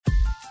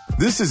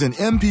This is an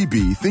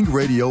MPB Think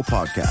Radio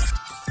podcast.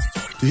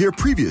 To hear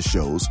previous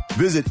shows,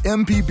 visit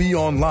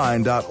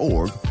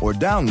mpbonline.org or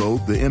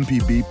download the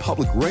MPB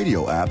Public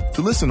Radio app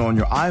to listen on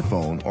your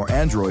iPhone or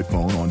Android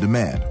phone on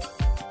demand.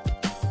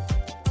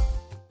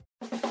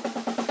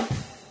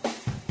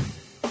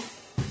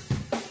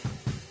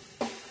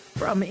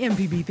 From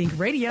MPB Think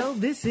Radio,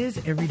 this is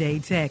Everyday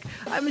Tech.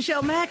 I'm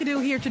Michelle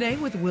McAdoo here today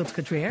with Wilt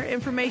Cottrell,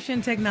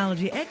 information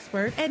technology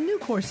expert at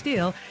Nucor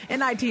Steel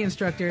and IT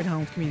instructor at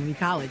Holmes Community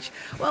College.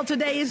 Well,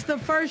 today is the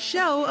first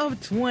show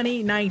of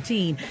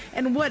 2019,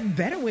 and what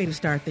better way to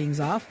start things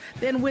off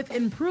than with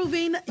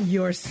improving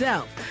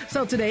yourself?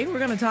 So today we're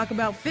going to talk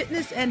about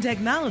fitness and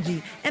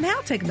technology and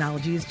how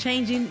technology is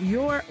changing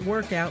your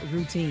workout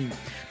routine.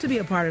 To be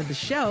a part of the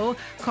show,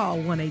 call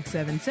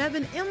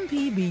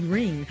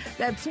 1-877-MPB-RING.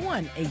 That's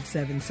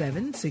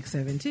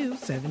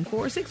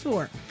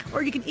 1-877-672-7464.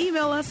 Or you can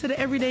email us at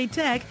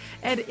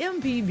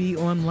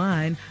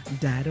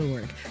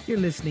everydaytech@mpbonline.org. You're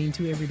listening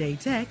to Everyday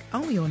Tech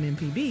only on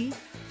MPB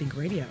Think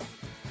Radio.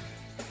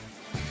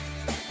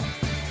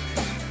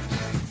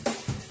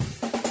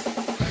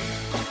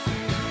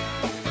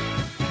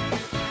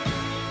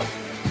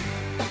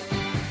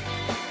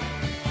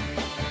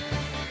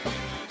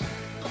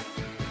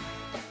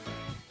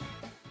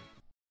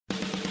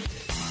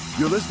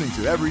 You're listening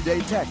to Everyday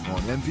Tech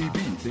on MPB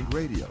Think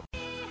Radio.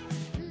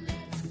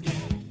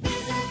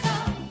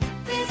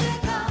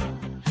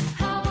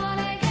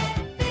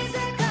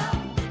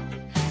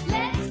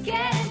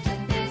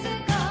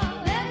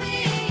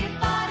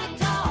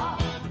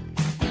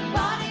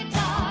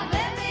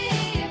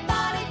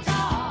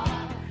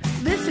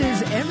 This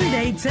is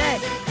Everyday Tech.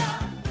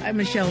 I'm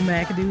Michelle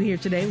McAdoo here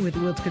today with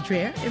Wilt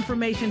Cottrell,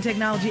 information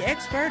technology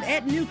expert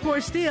at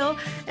Nucor Steel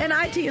and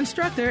IT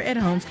instructor at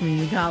Holmes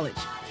Community College.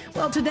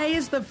 Well, today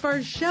is the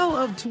first show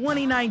of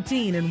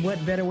 2019, and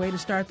what better way to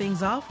start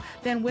things off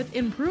than with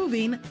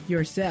improving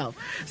yourself?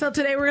 So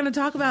today we're going to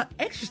talk about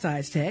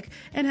exercise tech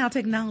and how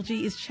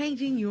technology is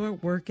changing your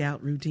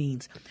workout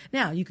routines.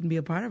 Now, you can be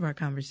a part of our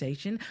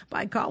conversation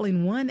by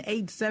calling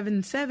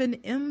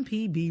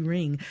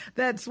 1-877-MPB-RING.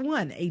 That's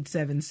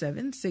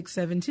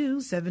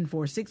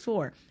 1-877-672-7464.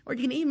 Or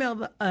you can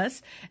email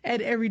us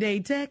at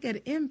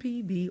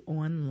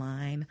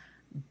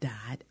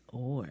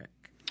everydaytech@mpbonline.org.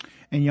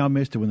 And y'all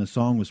missed it when the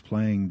song was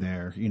playing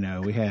there. You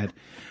know, we had,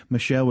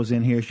 Michelle was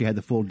in here. She had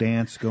the full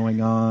dance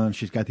going on.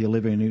 She's got the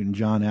Olivia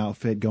Newton-John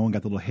outfit going,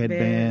 got the little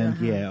headband.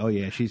 Yeah, oh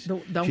yeah. She's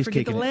Don't she's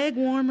forget the leg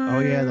warmers. Oh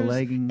yeah, the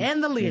leggings.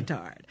 And the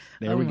leotard.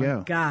 Yeah. There we go. Oh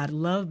my God,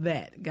 love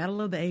that. Gotta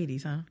love the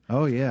 80s, huh?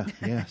 Oh yeah,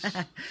 yes.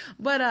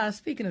 But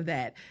speaking of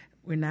that,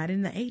 we're not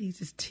in the 80s.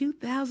 It's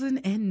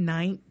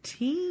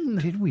 2019.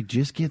 Didn't we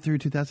just get through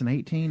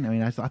 2018? I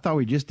mean, I thought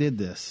we just did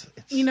this.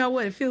 You know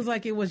what? It feels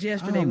like it was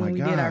yesterday when we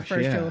did our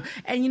first show.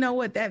 And you know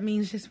what? That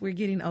means just we're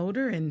getting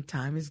older and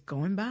time is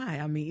going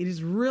by. I mean, it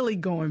is really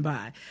going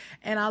by.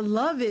 And I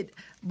love it,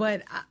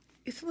 but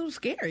it's a little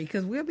scary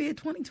because we'll be at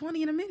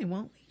 2020 in a minute,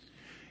 won't we?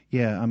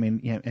 Yeah, I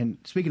mean, yeah. And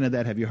speaking of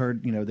that, have you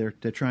heard? You know, they're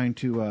trying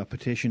to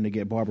petition to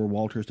get Barbara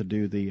Walters to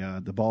do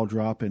the ball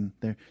drop in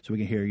there, so we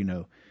can hear, you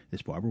know,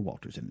 it's Barbara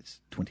Walters and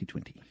it's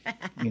 2020.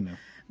 You know,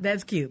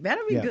 that's cute.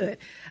 That'll be good.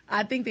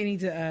 I think they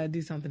need to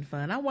do something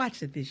fun. I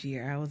watched it this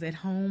year. I was at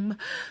home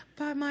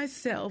by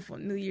myself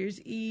on New Year's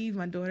Eve.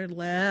 My daughter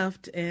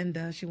left,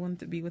 and she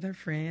wanted to be with her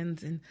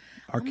friends, and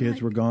our kids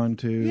were gone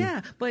too.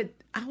 Yeah, but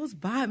I was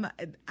by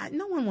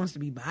no one wants to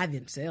be by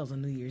themselves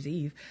on New Year's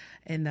Eve,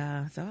 and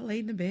so I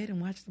laid in the bed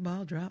and watched the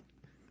ball drop.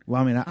 Well,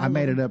 I mean, I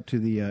made it up to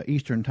the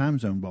Eastern time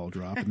zone ball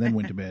drop and then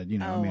went to bed. You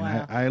know, Oh, I mean,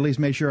 wow. I at least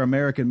made sure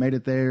American made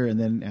it there, and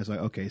then I was like,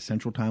 okay,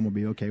 Central Time will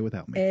be okay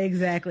without me.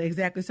 Exactly.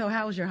 So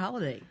how was your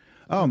holiday?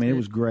 Oh, I mean, it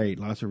was great.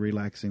 Lots of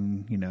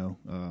relaxing, you know,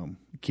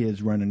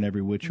 kids running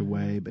every which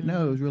way. But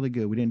no, it was really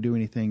good. We didn't do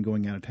anything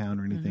going out of town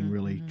or anything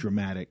really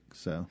dramatic.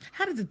 So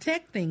How did the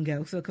tech thing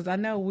go? So, because I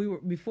know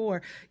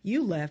before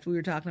you left, we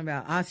were talking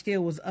about, I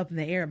still was up in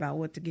the air about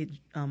what to get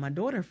my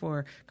daughter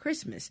for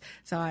Christmas.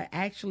 So I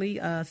actually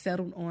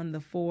settled on the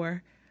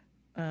 4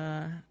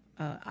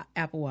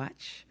 Apple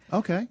Watch.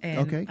 okay,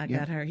 And I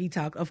got her.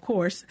 Of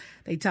course,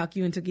 they talk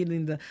you into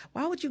getting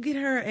why would you get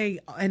her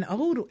an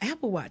old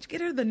Apple Watch?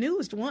 Get her the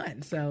newest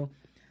one. So,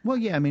 Well,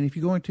 yeah, I mean, if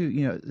you're going to,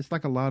 you know, it's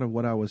like a lot of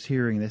what I was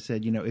hearing. They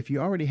said, you know, if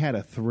you already had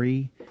a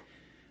 3,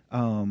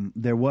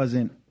 there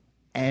wasn't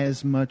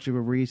as much of a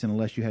reason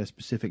unless you had a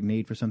specific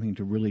need for something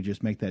to really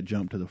just make that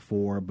jump to the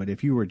 4. But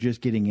if you were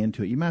just getting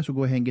into it, you might as well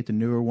go ahead and get the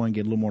newer one,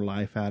 get a little more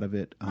life out of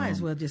it. might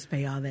as well just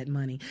pay all that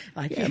money.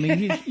 Like, Yeah, I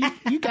mean,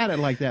 you got it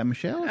like that,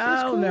 Michelle.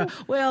 That's cool. no.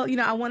 Well, you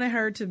know, I wanted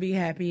her to be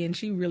happy, and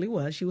she really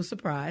was. She was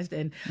surprised.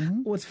 And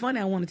what's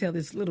funny, I want to tell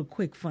this little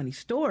quick funny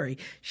story.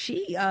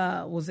 She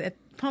was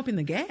pumping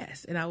the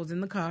gas, and I was in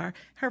the car.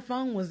 Her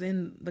phone was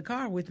in the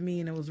car with me,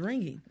 and it was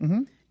ringing.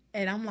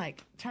 And I'm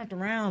like, turned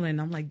around,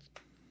 and I'm like,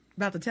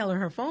 about to tell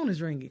her phone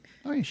is ringing.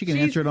 Oh, yeah, she can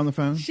answer it on the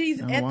phone. She's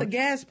on the at the watch.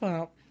 gas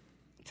pump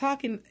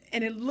talking,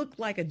 and it looked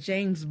like a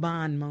James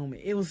Bond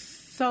moment. It was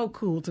so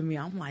cool to me.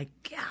 I'm like,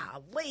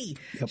 golly.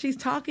 Yep. She's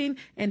talking,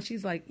 and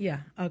she's like, yeah,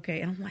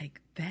 okay. And I'm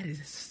like, that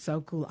is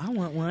so cool. I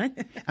want one.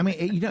 I mean,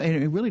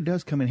 and it really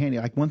does come in handy.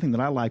 Like, one thing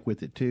that I like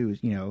with it, too, is,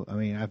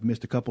 I've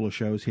missed a couple of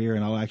shows here,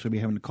 and I'll actually be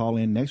having to call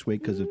in next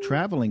week because of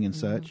traveling and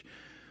such.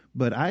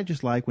 But I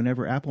just like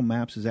whenever Apple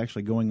Maps is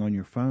actually going on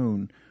your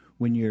phone,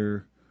 when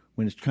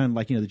it's kind of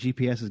like, the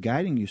GPS is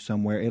guiding you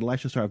somewhere, it'll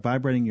actually start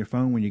vibrating your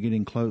phone when you're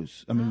getting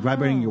close. I mean,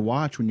 vibrating your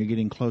watch when you're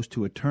getting close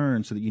to a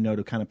turn so that you know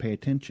to kind of pay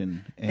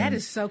attention. And that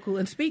is so cool.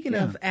 And speaking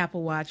of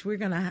Apple Watch, we're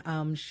going to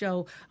I'm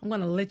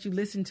going to let you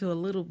listen to a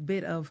little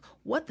bit of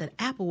what the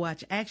Apple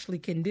Watch actually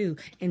can do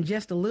in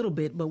just a little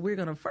bit. But we're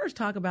going to first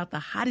talk about the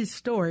hottest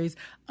stories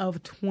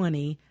of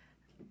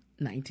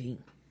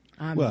 2019.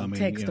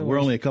 We're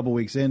only a couple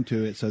weeks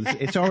into it, so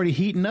it's already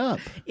heating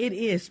up. It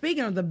is.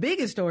 Speaking of, the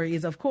biggest story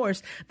is, of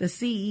course, the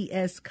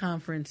CES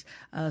conference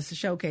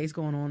showcase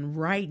going on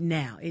right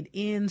now. It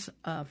ends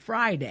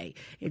Friday.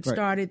 It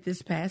started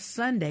this past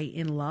Sunday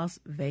in Las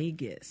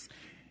Vegas.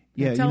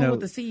 Yeah, tell them what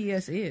the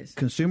CES is.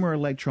 Consumer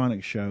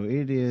Electronics Show.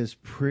 It is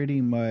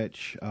pretty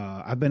much.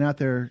 I've been out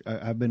there.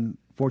 I've been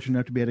fortunate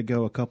enough to be able to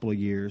go a couple of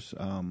years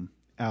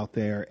out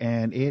there,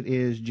 and it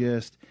is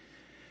just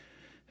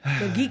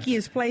the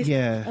geekiest place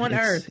on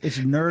earth. It's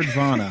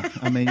nerdvana.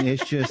 I mean,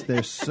 it's just,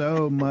 there's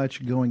so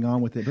much going on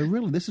with it. But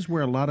really, this is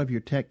where a lot of your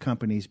tech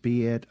companies,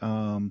 be it,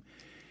 home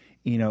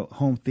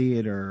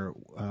theater,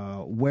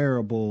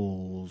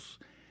 wearables,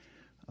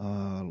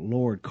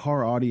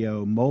 car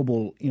audio,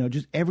 mobile,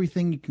 just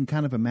everything you can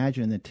kind of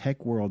imagine in the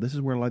tech world. This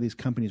is where a lot of these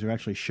companies are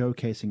actually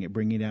showcasing it,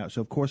 bringing it out. So,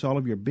 of course, all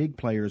of your big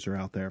players are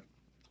out there.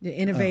 The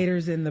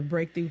innovators and the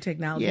breakthrough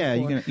technology.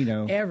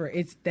 Yeah, ever.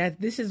 It's that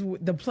this is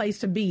the place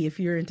to be if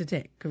you're into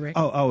tech, correct?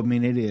 Oh, I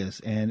mean, it is,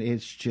 and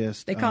it's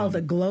just they call it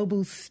the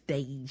global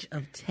stage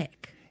of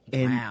tech.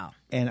 Wow.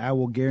 And I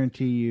will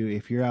guarantee you,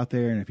 if you're out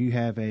there and if you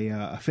have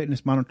a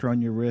fitness monitor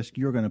on your wrist,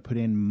 you're going to put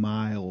in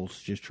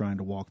miles just trying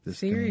to walk this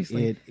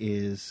Seriously. thing. It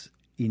is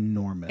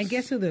enormous. And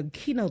guess who the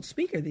keynote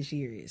speaker this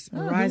year is? Who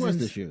was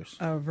this year?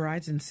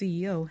 Verizon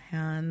CEO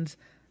Hans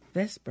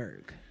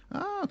Vestberg.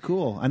 Oh,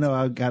 cool. I know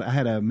I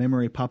had a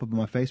memory pop up on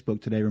my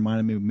Facebook today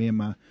reminding me of me and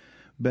my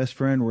best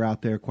friend were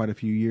out there quite a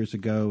few years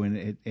ago,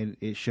 and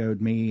it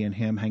showed me and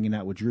him hanging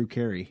out with Drew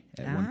Carey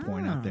at one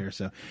point out there.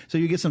 So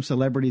you get some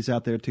celebrities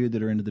out there, too,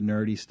 that are into the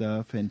nerdy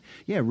stuff. And,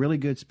 really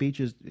good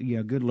speeches,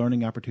 good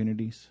learning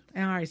opportunities.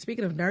 All right,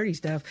 speaking of nerdy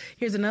stuff,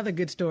 here's another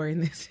good story.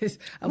 And this is,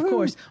 of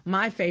course,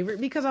 my favorite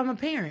because I'm a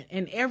parent.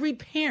 And every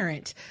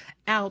parent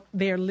out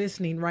there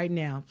listening right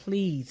now,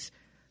 please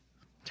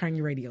turn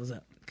your radios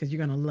up, because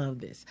you're going to love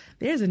this.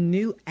 There's a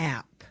new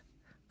app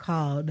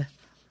called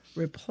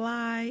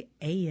Reply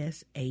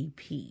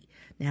ASAP.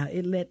 Now,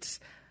 it lets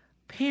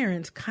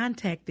parents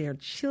contact their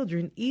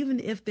children even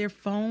if their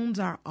phones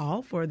are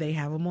off or they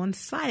have them on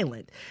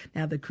silent.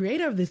 Now, the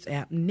creator of this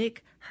app,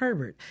 Nick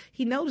Herbert,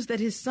 he noticed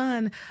that his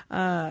son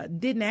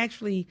didn't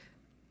actually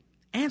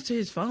answer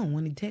his phone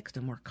when he texted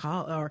him or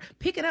call or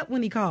pick it up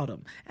when he called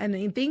him.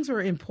 And things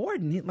were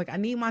important. Like, I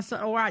need my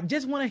son, or I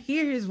just want to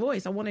hear his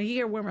voice. I want to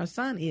hear where my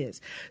son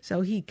is.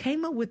 So he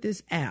came up with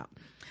this app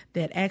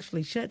that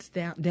actually shuts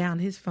down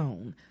his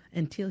phone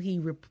until he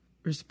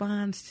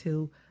responds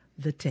to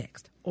the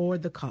text or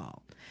the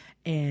call.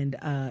 And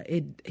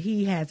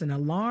he has an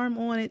alarm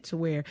on it to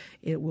where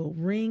it will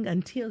ring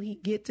until he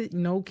gets it.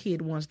 No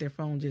kid wants their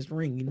phone just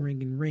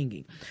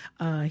ringing.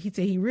 He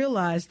said he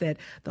realized that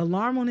the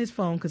alarm on his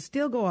phone could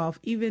still go off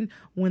even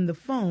when the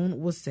phone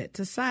was set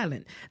to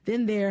silent.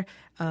 Then there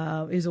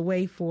is a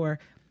way for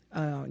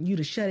you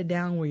to shut it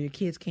down where your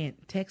kids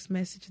can't text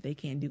message. They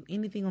can't do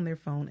anything on their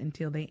phone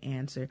until they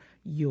answer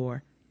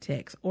your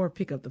text or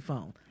pick up the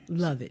phone.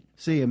 Love it.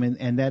 See, I mean,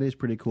 and that is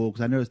pretty cool,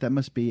 because I noticed that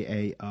must be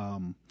a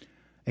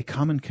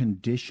common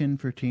condition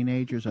for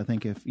teenagers. I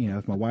think if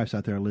my wife's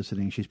out there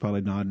listening, she's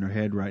probably nodding her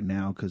head right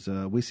now, because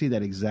we see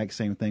that exact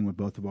same thing with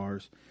both of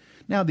ours.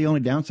 Now, the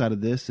only downside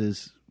of this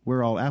is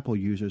we're all Apple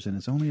users, and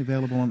it's only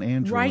available on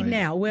Android. Right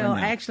now. Well,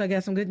 actually, I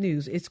got some good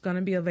news. It's going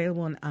to be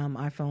available on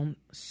iPhone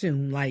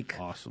soon.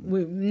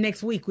 Awesome.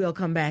 Next week, we'll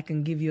come back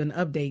and give you an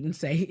update and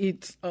say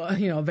it's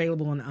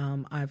available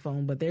on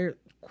iPhone. But they're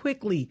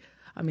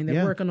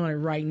they're working on it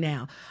right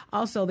now.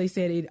 Also, they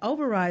said it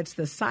overrides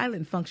the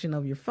silent function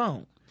of your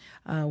phone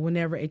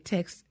whenever a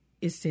text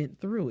is sent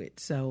through it.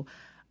 So,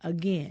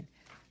 again,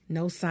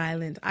 no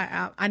silence.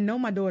 I know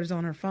my daughter's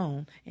on her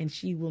phone, and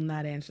she will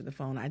not answer the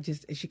phone.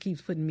 She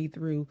keeps putting me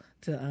through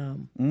to,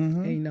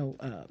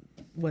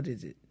 what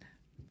is it?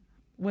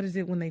 What is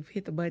it when they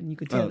hit the button? You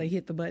could tell they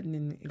hit the button.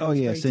 And it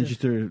goes sends you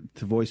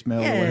to voicemail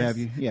or what have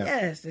you. Yeah.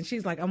 Yes, and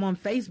she's like, I'm on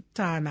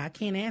FaceTime. I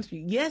can't answer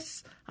you.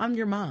 Yes, I'm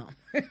your mom.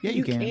 Yeah,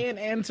 you can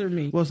answer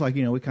me. Well, it's like,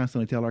 we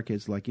constantly tell our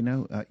kids, like,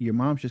 your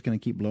mom's just going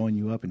to keep blowing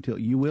you up until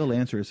you will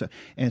answer.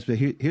 And so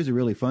here's a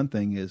really fun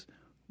thing is,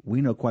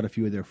 we know quite a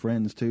few of their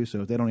friends too.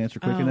 So if they don't answer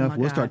quick enough,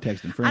 we'll start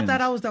texting friends. I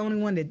thought I was the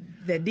only one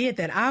that did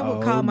that. I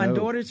would call my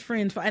daughter's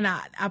friends, and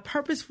I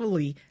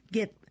purposefully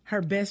get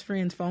her best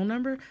friend's phone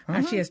number.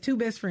 She has 2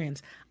 best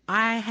friends.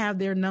 I have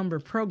their number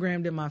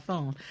programmed in my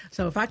phone.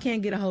 So if I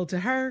can't get a hold to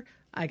her,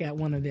 I got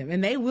one of them,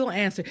 and they will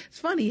answer. It's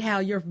funny how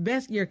your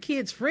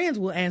kids' friends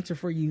will answer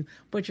for you,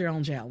 but your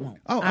own child won't.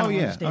 I don't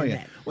understand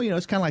that. Well,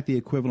 it's kind of like the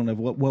equivalent of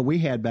what we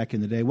had back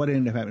in the day. What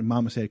ended up happening?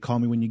 Mama said, "Call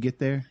me when you get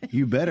there."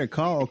 You better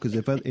call, because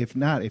if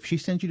not, if she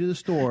sent you to the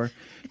store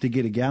to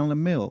get a gallon of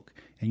milk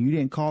and you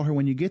didn't call her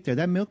when you get there,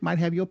 that milk might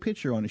have your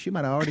picture on it. She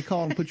might have already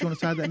called and put you on the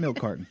side of that milk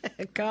carton.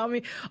 Call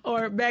me,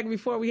 or back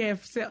before we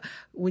have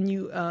when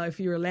you if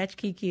you're a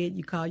latchkey kid,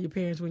 you call your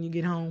parents when you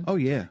get home. Oh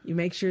yeah, you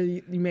make sure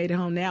you made it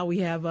home. Now we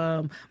have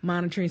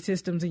monitoring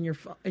systems in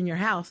your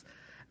house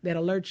that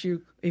alerts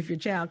you if your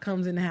child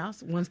comes in the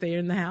house. Once they're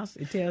in the house,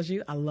 it tells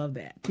you. I love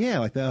that. Yeah,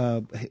 like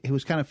it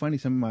was kind of funny.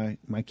 Some of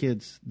my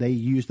kids, they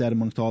used that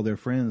amongst all their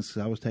friends.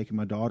 I was taking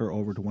my daughter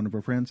over to one of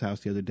her friends' house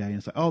the other day, and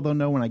it's like, oh, they'll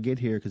know when I get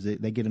here because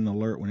they get an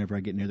alert whenever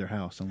I get near their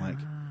house. I'm like,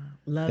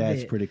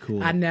 that's pretty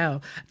cool. I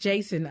know.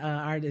 Jason,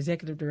 our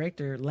executive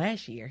director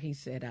last year, he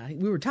said,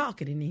 we were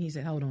talking, and he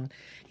said, hold on.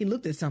 He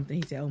looked at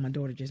something. He said, oh, my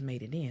daughter just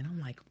made it in.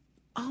 I'm like,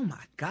 oh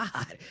my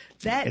God,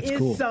 that is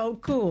cool. So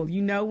cool.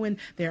 You know when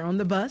they're on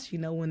the bus, you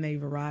know when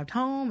they've arrived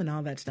home and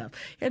all that stuff.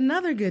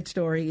 Another good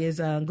story is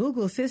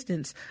Google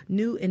Assistant's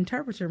new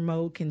interpreter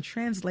mode can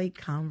translate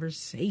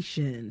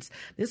conversations.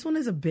 This one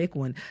is a big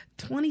one,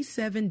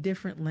 27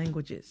 different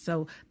languages.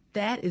 So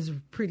that is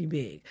pretty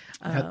big.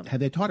 Have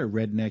they taught it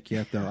redneck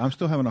yet, though? I'm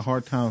still having a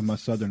hard time with my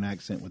Southern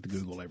accent with the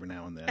Google every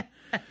now and then.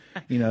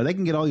 They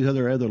can get all these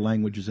other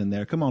languages in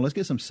there. Come on, let's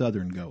get some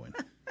Southern going.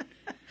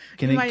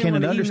 Can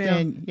it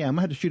understand? Email. Yeah, I'm going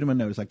to have to shoot him a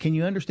note. It's like, can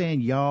you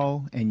understand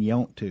y'all and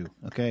yont to?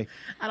 Okay.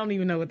 I don't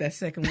even know what that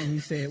second one you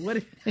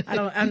said.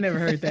 I've never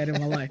heard that in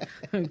my life.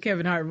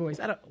 Kevin Hart voice.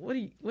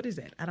 What is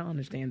that? I don't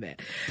understand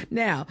that.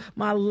 Now,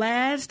 my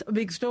last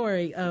big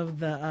story of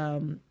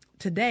the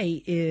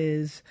today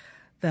is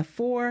the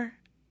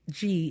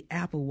 4G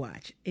Apple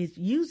Watch. It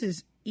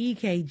uses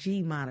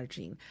EKG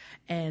monitoring,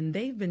 and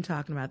they've been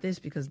talking about this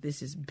because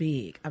this is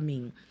big. I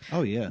mean,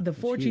 the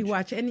 4G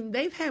watch, and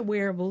they've had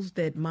wearables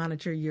that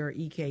monitor your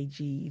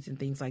EKGs and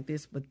things like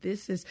this, but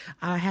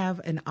I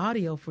have an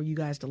audio for you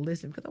guys to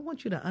listen because I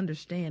want you to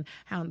understand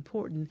how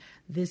important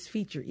this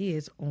feature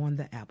is on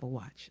the Apple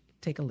Watch.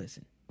 Take a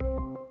listen.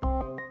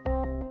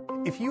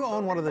 If you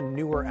own one of the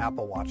newer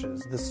Apple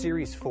Watches, the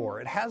Series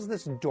 4, it has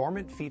this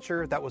dormant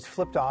feature that was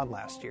flipped on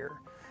last year.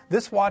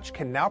 This watch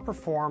can now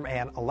perform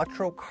an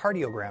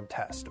electrocardiogram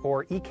test,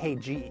 or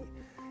EKG.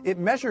 It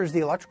measures the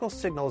electrical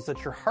signals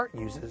that your heart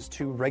uses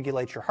to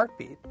regulate your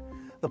heartbeat.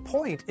 The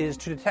point is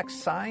to detect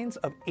signs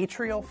of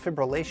atrial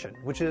fibrillation,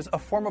 which is a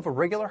form of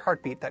irregular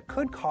heartbeat that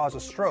could cause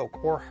a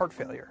stroke or heart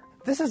failure.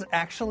 This is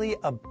actually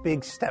a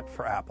big step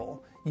for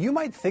Apple. You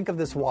might think of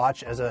this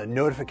watch as a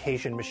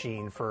notification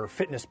machine for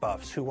fitness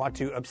buffs who want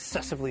to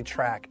obsessively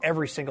track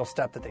every single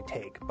step that they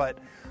take. But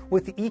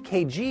with the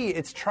EKG,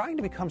 it's trying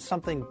to become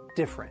something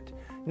different.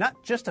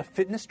 Not just a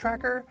fitness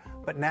tracker,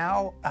 but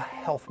now a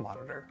health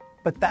monitor.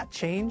 But that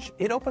change,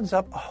 it opens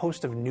up a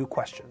host of new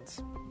questions.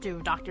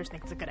 Do doctors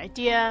think it's a good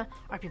idea?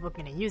 Are people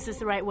going to use this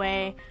the right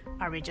way?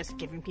 Are we just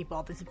giving people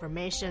all this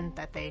information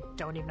that they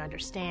don't even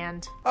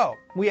understand? Oh,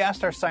 we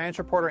asked our science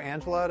reporter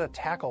Angela to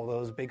tackle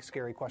those big,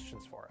 scary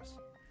questions for us.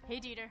 Hey,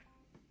 Dieter.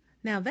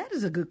 Now, that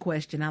is a good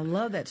question. I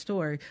love that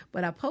story,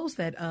 but I post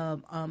that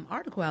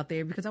article out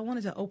there because I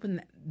wanted to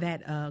open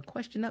that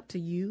question up to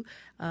you.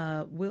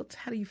 Wilt,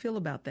 how do you feel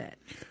about that?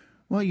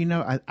 Well,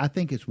 I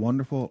think it's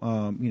wonderful.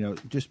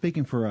 Just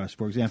speaking for us,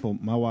 for example,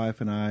 my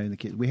wife and I and the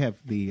kids, we have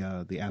the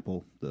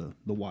Apple, the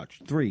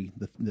Watch 3,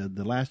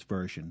 the last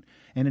version,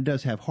 and it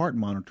does have heart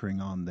monitoring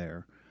on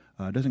there.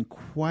 It doesn't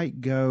quite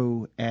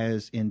go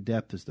as in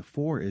depth as the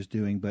 4 is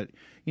doing, but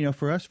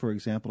for us, for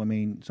example, I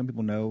mean, some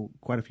people know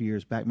quite a few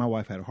years back, my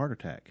wife had a heart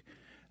attack,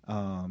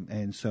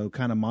 and so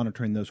kind of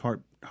monitoring those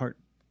heart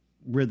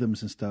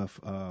rhythms and stuff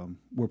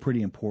were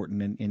pretty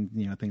important,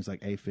 and things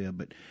like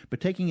AFib. But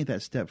taking it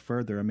that step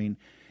further, I mean,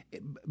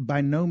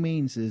 by no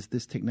means is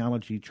this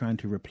technology trying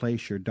to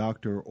replace your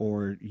doctor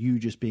or you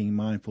just being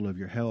mindful of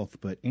your health.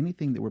 But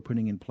anything that we're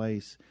putting in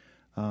place,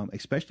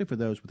 especially for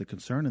those with a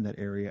concern in that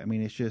area, I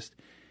mean, it's just,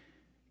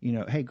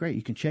 hey, great,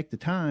 you can check the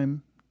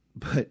time,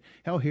 but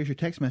hell, here's your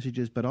text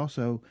messages. But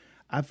also,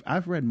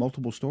 I've read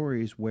multiple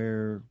stories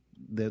where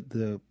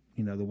the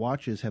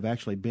watches have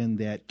actually been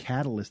that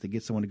catalyst that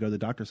gets someone to go to the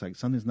doctor. It's like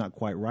something's not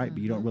quite right,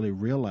 but you don't really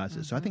realize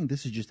it. So I think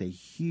this is just a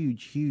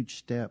huge, huge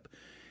step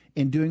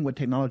in doing what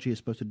technology is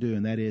supposed to do,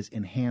 and that is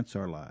enhance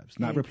our lives.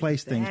 Not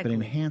replace things, but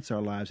enhance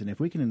our lives. And if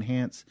we can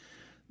enhance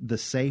the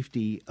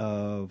safety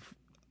of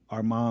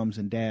our moms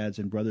and dads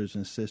and brothers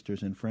and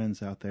sisters and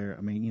friends out there,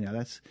 I mean,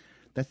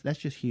 that's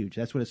just huge.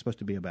 That's what it's supposed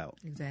to be about.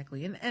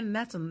 Exactly. And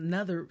that's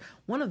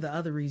one of the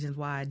other reasons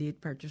why I did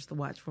purchase the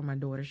watch for my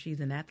daughter. She's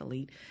an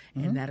athlete,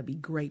 and that'll be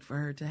great for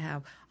her to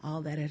have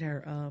all that at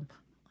her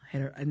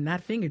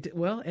not fingertips.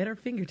 Well, at her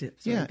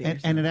fingertips. Yeah, right there,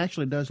 and it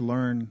actually does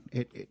learn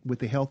it with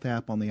the health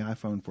app on the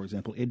iPhone, for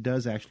example. It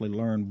does actually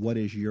learn what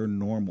is your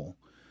normal.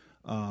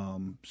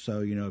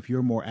 So if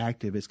you're more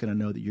active, it's going to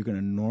know that you're going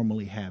to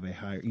normally have a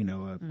higher,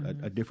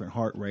 a different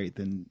heart rate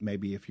than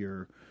maybe if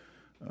you're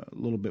a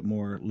little bit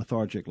more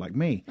lethargic like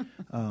me.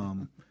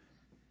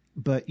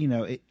 But,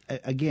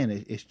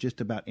 it's just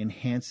about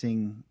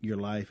enhancing your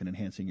life and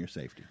enhancing your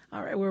safety.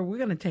 All right, well, we're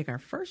going to take our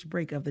first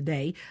break of the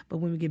day. But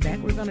when we get back,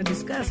 we're going to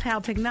discuss how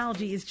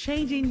technology is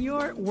changing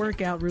your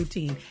workout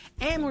routine.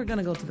 And we're going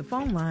to go to the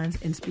phone lines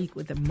and speak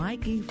with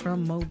Mikey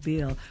from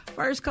Mobile.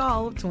 First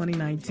call of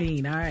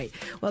 2019. All right.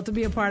 Well, to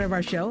be a part of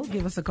our show,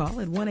 give us a call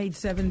at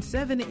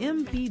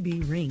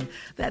 1-877-MPB-RING.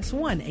 That's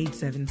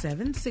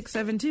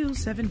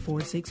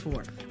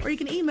 1-877-672-7464. Or you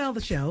can email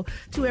the show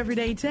to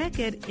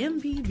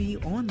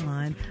everydaytech@mpbonline.org.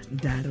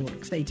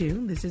 Stay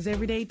tuned. This is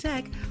Everyday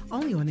Tech,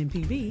 only on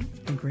MPB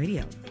Think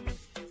Radio.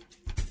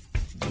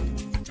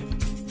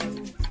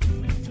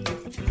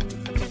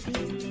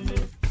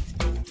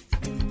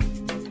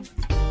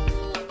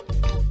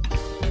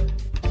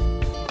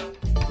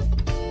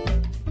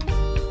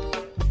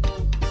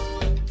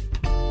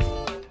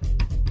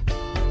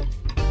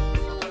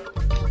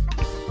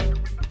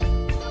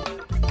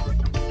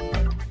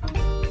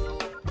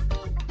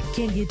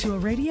 Can't get to a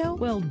radio?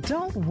 Well,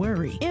 don't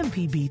worry.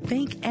 MPB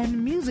Think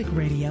and Music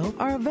Radio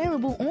are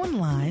available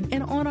online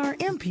and on our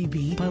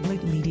MPB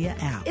Public Media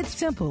app. It's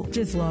simple.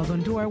 Just log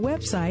on to our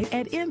website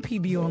at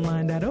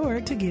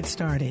mpbonline.org to get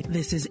started.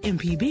 This is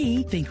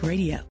MPB Think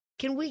Radio.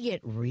 Can we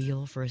get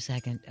real for a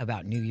second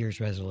about New Year's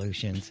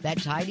resolutions?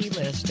 That tidy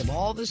list of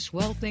all the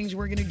swell things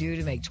we're going to do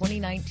to make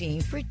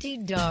 2019 pretty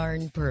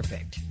darn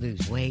perfect.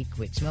 Lose weight,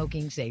 quit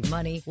smoking, save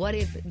money. What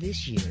if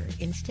this year,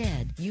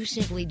 instead, you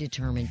simply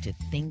determined to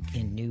think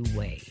in new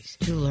ways,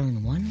 to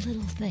learn one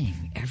little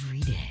thing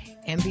every day?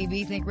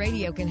 MPB Think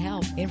Radio can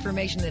help.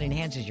 Information that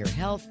enhances your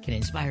health, can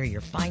inspire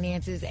your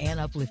finances, and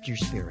uplift your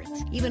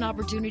spirits. Even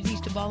opportunities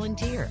to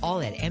volunteer,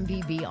 all at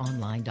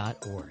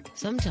mpbonline.org.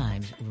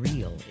 Sometimes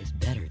real is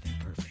better than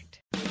perfect.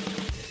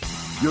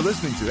 You're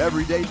listening to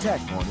Everyday Tech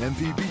on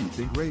MPB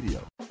Think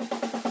Radio.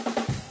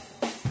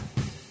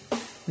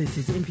 This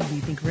is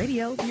MPB Think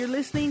Radio. You're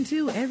listening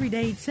to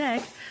Everyday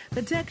Tech,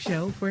 the tech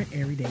show for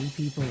everyday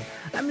people.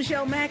 I'm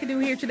Michelle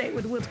McAdoo here today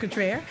with Wiltz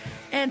Cottrell,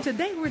 and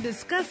today we're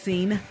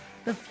discussing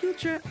the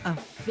future of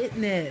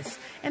fitness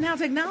and how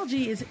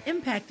technology is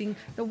impacting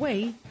the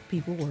way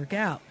people work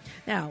out.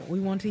 Now, we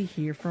want to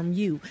hear from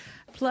you.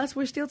 Plus,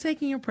 we're still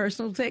taking your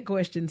personal tech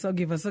questions, so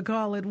give us a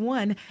call at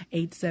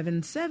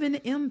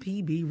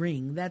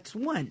 1-877-MPB-RING. That's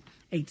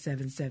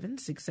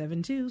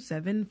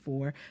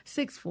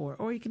 1-877-672-7464.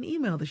 Or you can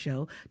email the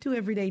show to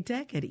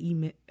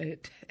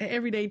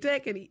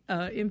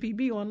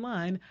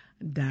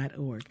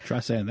everydaytech@mpbonline.org. Try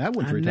saying that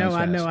one three times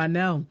fast. I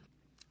know.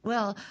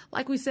 Well,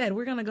 like we said,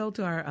 we're going to go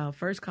to our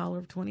first caller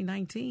of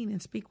 2019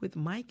 and speak with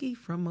Mikey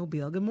from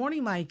Mobile. Good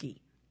morning,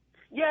 Mikey.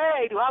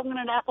 Yay, do I win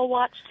an Apple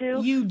Watch,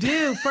 too? You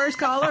do. First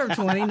caller of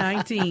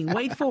 2019.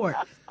 Wait for it.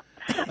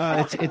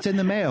 It's in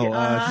the mail.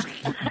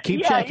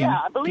 Keep checking.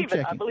 Yeah, I believe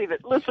it.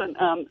 Listen,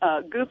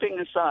 goofing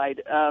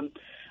aside,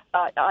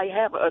 I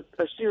have a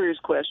serious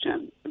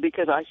question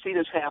because I see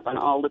this happen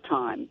all the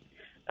time.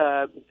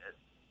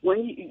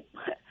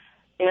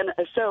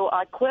 So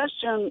I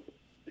question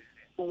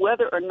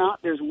whether or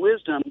not there's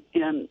wisdom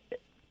in,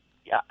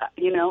 I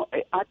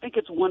think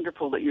it's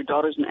wonderful that your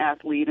daughter's an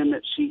athlete and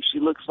that she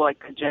looks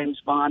like a James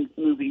Bond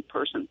movie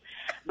person.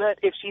 But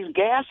if she's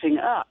gassing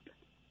up,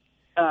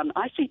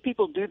 I see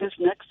people do this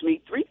next to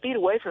me, 3 feet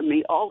away from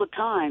me all the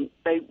time.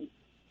 They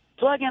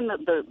plug in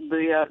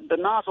the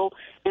nozzle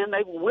and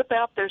they whip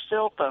out their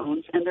cell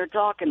phones and they're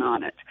talking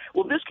on it.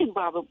 Well, this can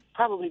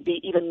probably be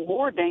even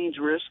more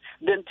dangerous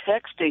than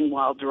texting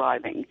while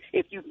driving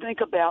if you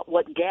think about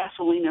what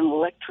gasoline and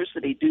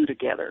electricity do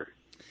together.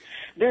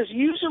 There's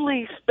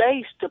usually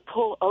space to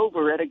pull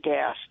over at a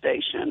gas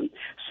station.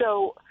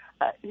 So,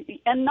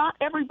 and not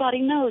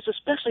everybody knows,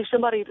 especially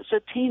somebody that's a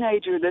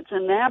teenager that's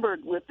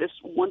enamored with this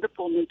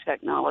wonderful new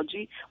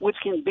technology, which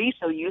can be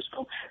so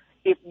useful.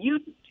 If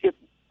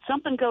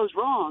something goes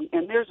wrong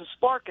and there's a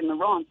spark in the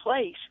wrong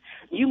place,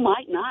 you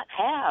might not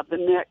have the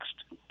next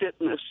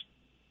fitness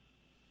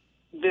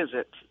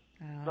visit,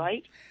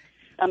 right?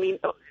 I mean,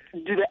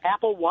 do the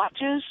Apple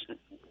Watches,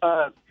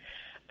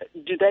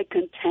 do they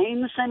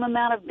contain the same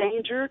amount of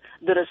danger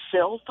that a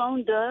cell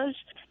phone does?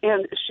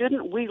 And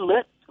shouldn't we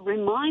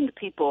remind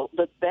people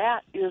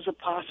that is a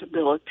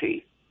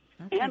possibility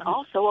and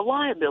also a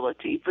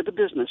liability for the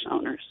business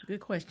owners? Good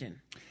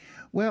question.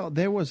 Well,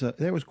 there was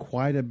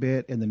quite a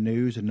bit in the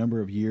news a number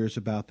of years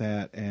about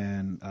that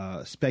and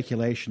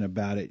speculation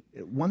about it.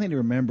 One thing to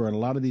remember, a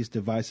lot of these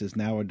devices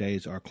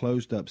nowadays are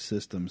closed-up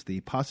systems.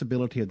 The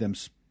possibility of them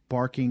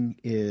sparking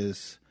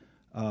is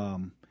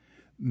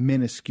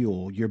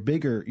minuscule. Your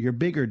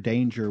bigger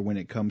danger when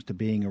it comes to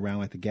being around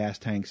like the gas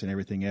tanks and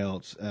everything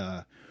else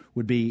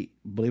would be,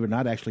 believe it or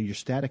not, actually your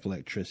static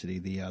electricity.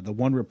 The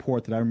one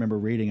report that I remember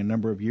reading a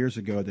number of years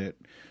ago that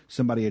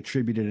somebody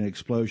attributed an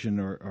explosion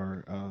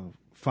or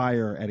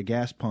fire at a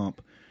gas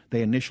pump,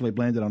 they initially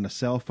blamed it on a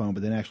cell phone,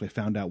 but then actually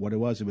found out what it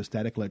was. It was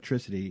static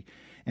electricity.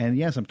 And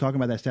yes, I'm talking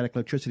about that static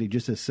electricity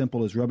just as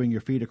simple as rubbing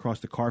your feet across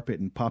the carpet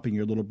and popping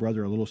your little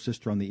brother or little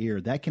sister on the ear.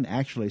 That can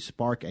actually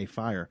spark a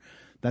fire.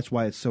 That's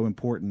why it's so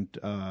important,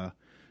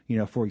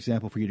 for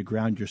example, for you to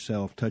ground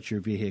yourself, touch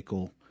your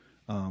vehicle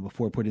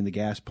before putting the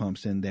gas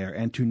pumps in there,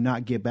 and to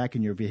not get back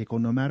in your vehicle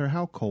no matter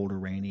how cold or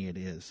rainy it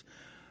is.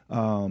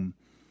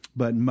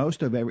 But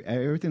most of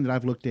everything that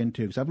I've looked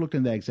into, because I've looked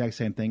into that exact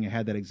same thing and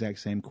had that exact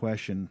same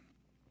question,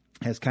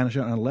 has kind of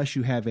shown unless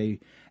you have a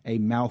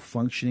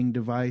malfunctioning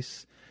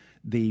device,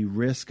 the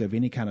risk of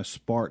any kind of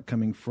spark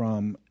coming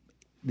from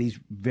these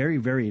very,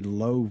 very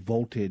low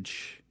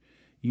voltage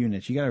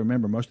units. You got to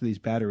remember, most of these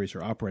batteries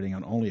are operating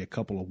on only a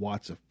couple of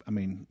watts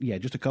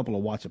just a couple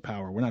of watts of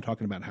power. We're not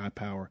talking about high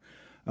power.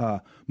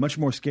 Much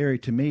more scary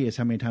to me is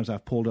how many times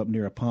I've pulled up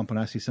near a pump and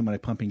I see somebody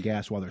pumping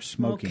gas while they're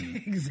smoking.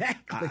 Okay,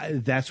 exactly.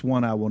 That's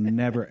one I will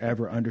never,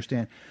 ever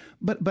understand.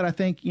 But I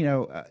think,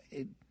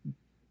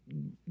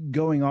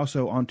 going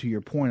also onto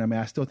your point,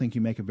 I still think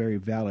you make a very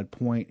valid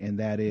point, and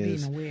that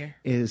is being aware.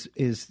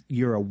 is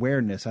your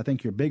awareness. I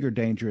think your bigger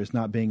danger is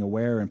not being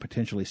aware and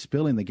potentially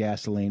spilling the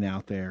gasoline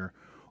out there,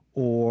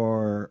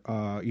 or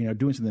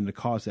doing something to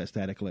cause that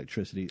static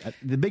electricity.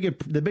 The bigger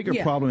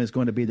problem is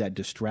going to be that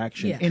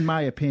distraction, in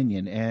my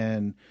opinion.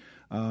 And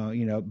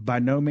by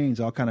no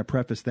means, I'll kind of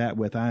preface that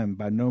with I am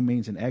by no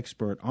means an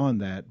expert on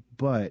that,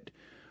 but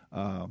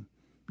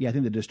I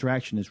think the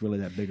distraction is really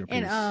that bigger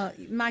piece.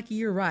 And Mikey,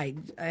 you're right.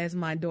 As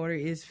my daughter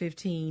is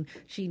 15,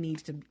 she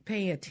needs to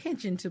pay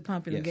attention to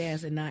pumping the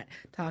gas and not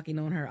talking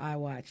on her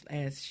iWatch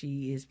as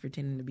she is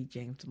pretending to be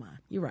James Bond.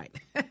 You're right.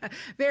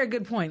 Very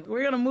good point.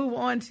 We're going to move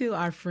on to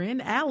our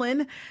friend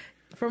Alan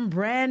from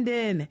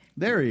Brandon.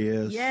 There he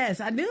is.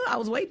 Yes, I knew. I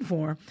was waiting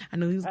for him. I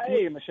knew he was.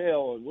 Hey,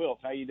 Michelle and Wilt,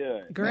 how you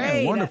doing? Great.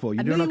 Man, wonderful.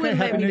 You doing okay?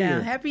 Happy New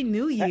Year. Happy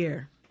New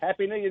Year.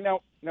 Happy New Year.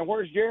 Now,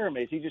 where's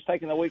Jeremy? Is he just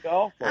taking a week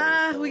off?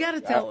 We got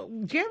to tell.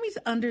 Jeremy's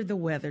under the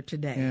weather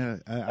today. Yeah,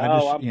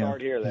 I'm sorry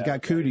to hear that. He's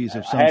got cooties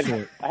of some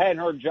sort. I hadn't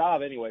heard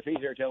Job anyway. If he's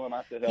here, tell him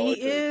I said hello.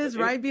 He is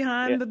right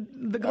behind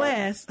the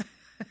glass.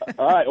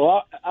 All right.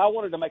 Well, I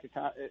wanted to make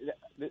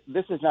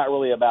this is not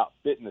really about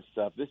fitness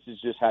stuff. This is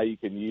just how you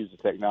can use the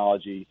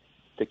technology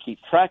to keep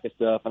track of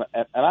stuff. And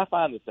I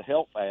find that the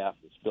Health app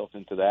that's built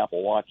into the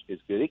Apple Watch is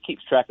good. It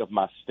keeps track of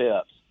my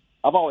steps.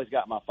 I've always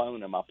got my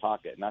phone in my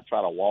pocket, and I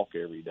try to walk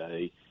every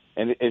day.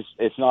 And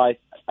it's nice.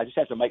 I just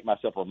have to make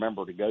myself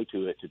remember to go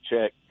to it to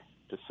check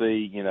to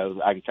see,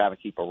 I can kind of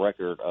keep a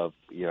record of,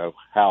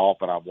 how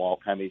often I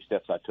walk, how many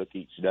steps I took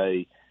each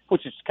day,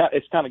 which is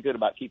it's kind of good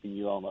about keeping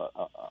you on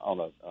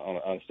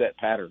a set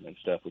pattern and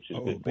stuff, which is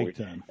good for you.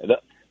 Time.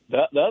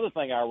 The other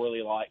thing I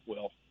really like,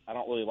 I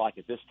don't really like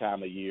it this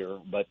time of year,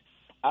 but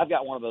I've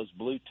got one of those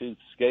Bluetooth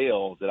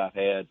scales that I've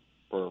had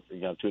for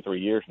 2 or 3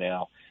 years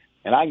now,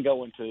 and I can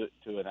go into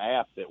an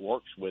app that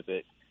works with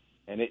it,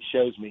 and it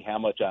shows me how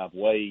much I've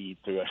weighed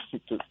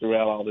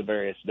throughout all the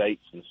various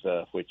dates and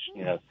stuff, which,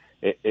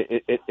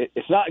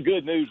 it's not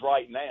good news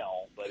right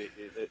now, but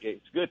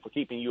it's good for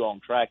keeping you on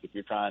track if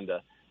you're trying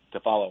to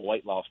follow a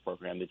weight loss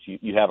program, that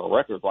you have a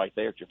record right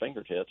there at your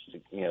fingertips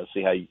to,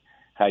 see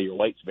how your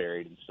weight's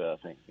varied and stuff,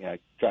 and,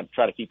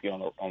 try to keep you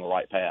on the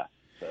right path.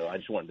 So I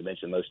just wanted to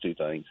mention those two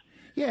things.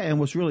 Yeah, and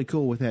what's really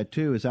cool with that,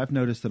 too, is I've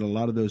noticed that a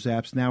lot of those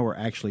apps now are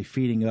actually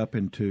feeding up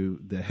into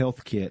the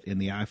health kit in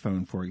the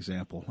iPhone, for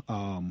example.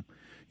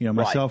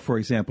 Myself, for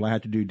example, I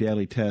had to do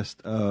daily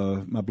tests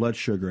of my blood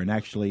sugar, and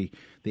actually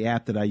the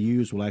app that I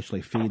use will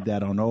actually feed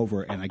that on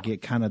over, and I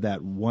get kind of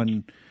that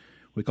one,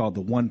 we call it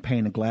the one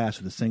pane of glass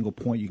with a single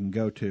point you can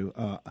go to.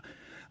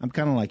 I'm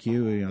kind of like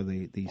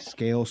you, the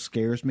scale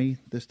scares me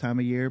this time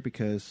of year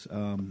because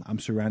I'm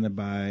surrounded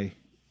by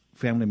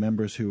family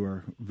members who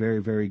are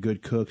very, very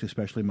good cooks,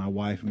 especially my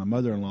wife and my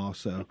mother-in-law.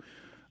 So,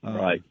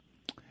 right.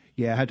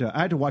 Yeah, I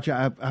had to watch it.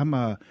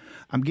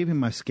 I'm giving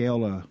my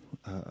scale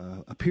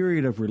a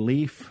period of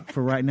relief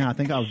for right now. I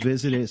think I'll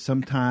visit it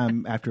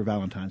sometime after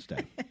Valentine's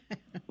Day.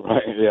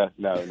 Right. Yeah.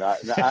 No.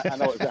 I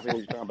know exactly what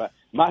you're talking about.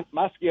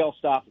 My scale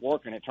stopped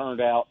working. It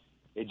turned out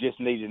it just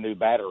needed new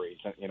batteries.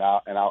 And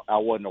I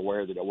wasn't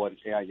aware that it wasn't.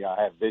 I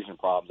have vision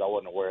problems. I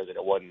wasn't aware that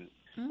it wasn't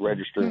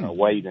registering a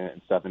weight in it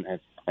and stuff.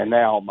 And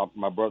now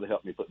my brother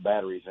helped me put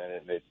batteries in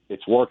it, and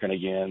it's working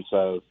again.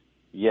 So.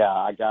 Yeah,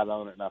 I got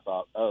on it, and I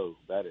thought,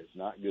 that is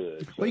not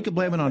good. Well, you could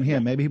blame it on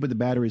him. Maybe he put the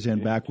batteries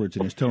in backwards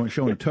and it's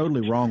showing a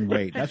totally wrong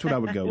weight. That's what I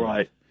would go with.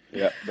 Right.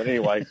 Yeah. But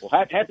anyway,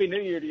 well, Happy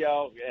New Year to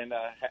y'all, and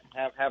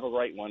have a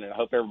great one, and I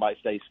hope everybody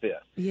stays fit.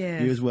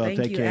 Yes. You as well. Thank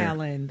Take you, care.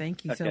 Alan.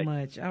 Thank you so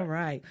much. All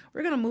right.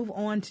 We're going to move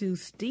on to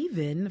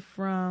Stephen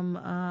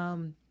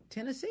from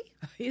Tennessee.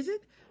 Is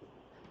it?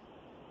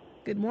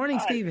 Good morning,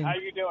 Hi, Stephen. how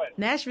you doing?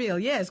 Nashville.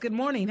 Yes. Good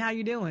morning. How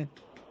you doing?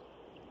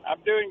 I'm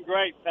doing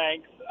great,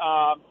 thanks.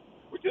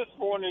 We just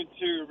wanted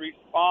to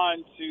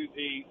respond to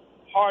the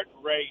heart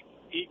rate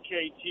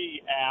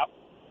EKG app.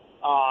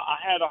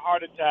 I had a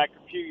heart attack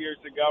a few years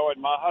ago,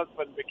 and my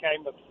husband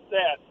became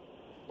obsessed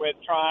with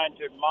trying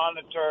to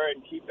monitor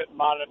and keep it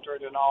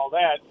monitored and all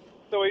that.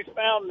 So he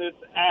found this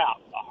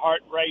app, a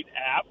heart rate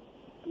app,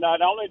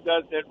 not only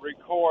does it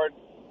record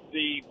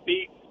the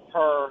beats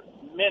per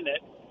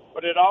minute,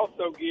 but it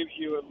also gives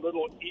you a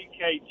little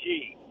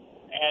EKG.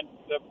 And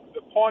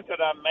the point that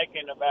I'm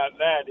making about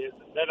that is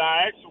that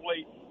I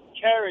actually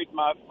carried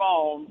my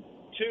phone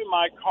to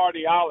my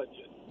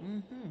cardiologist,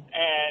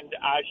 and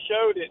I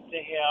showed it to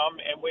him,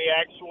 and we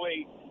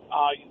actually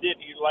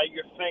you lay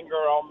your finger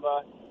on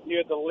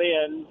near the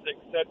lens, et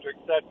cetera,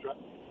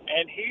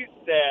 and he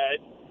said,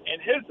 in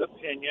his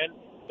opinion,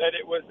 that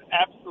it was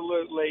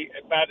absolutely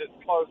about as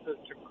close as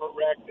to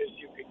correct as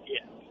you could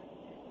get.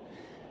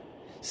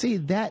 See,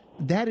 that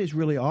is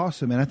really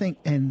awesome. And I think,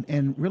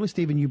 and really,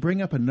 Stephen, you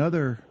bring up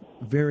another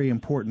very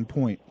important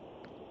point.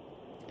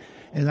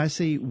 And I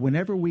see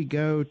whenever we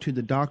go to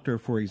the doctor,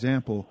 for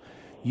example,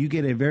 you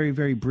get a very,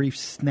 very brief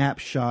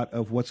snapshot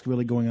of what's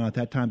really going on at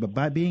that time. But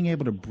by being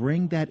able to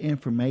bring that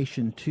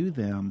information to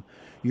them,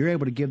 you're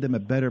able to give them a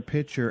better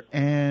picture,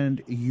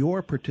 and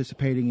you're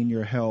participating in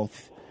your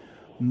health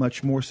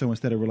much more so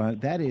instead of relying.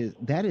 That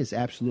is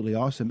absolutely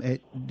awesome.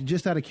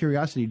 Just out of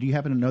curiosity, do you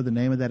happen to know the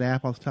name of that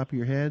app off the top of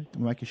your head?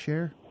 Would you like to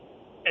share?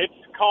 It's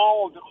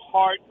called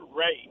Heart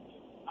Rate.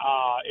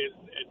 I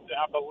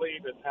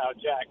believe it's how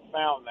Jack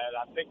found that.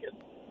 I think it's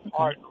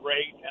Heart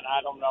Rate, and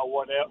I don't know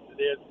what else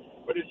it is.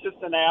 But it's just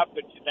an app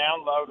that you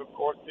download. Of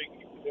course,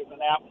 there's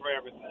an app for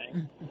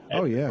everything.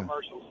 Oh, yeah. The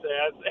commercial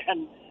says,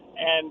 and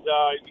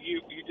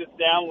you just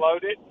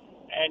download it,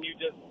 and you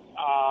just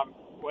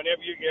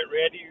whenever you get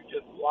ready, you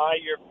just lie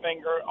your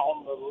finger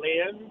on the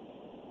lens,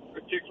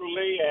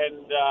 particularly,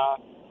 and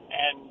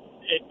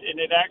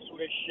it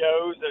actually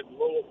shows a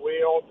little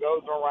wheel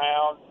goes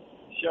around,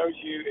 shows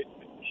you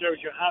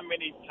how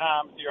many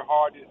times your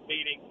heart is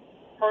beating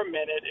per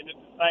minute, and at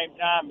the same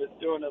time it's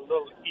doing a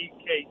little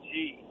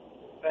EKG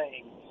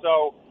thing.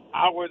 So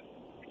I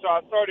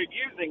started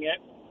using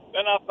it.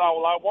 Then I thought,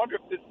 well, I wonder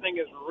if this thing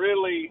is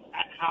really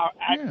how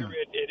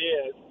accurate it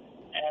is.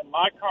 And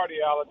my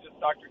cardiologist,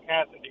 Dr.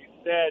 Cassidy,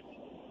 said,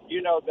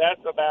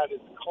 that's about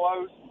as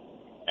close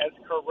as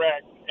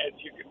correct as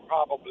you could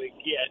probably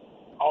get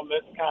on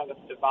this kind of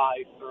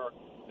device or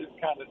this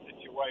kind of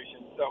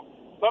situation. So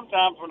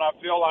sometimes when I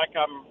feel like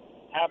I'm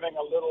having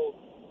a little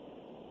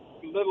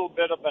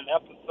bit of an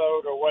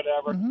episode or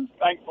whatever,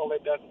 thankfully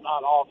that's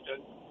not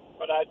often,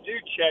 but I do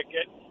check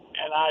it,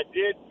 and I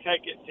did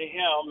take it to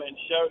him and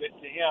showed it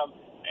to him,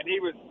 and he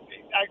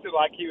acted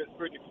like he was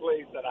pretty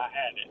pleased that I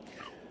had it.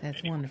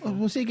 That's wonderful.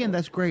 Well, see, again,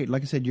 that's great.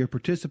 Like I said, you're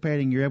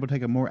participating, you're able to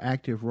take a more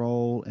active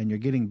role, and you're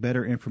getting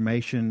better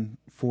information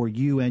for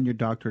you and your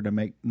doctor to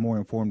make more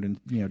informed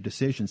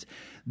decisions.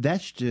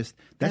 That's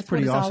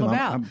pretty awesome. All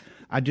about.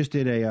 I just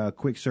did a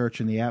quick search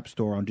in the App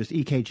Store on just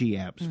EKG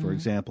apps, for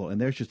example,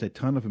 and there's just a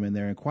ton of them in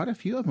there, and quite a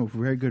few of them with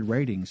very good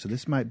ratings. So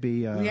this might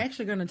be... We're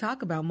actually going to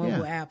talk about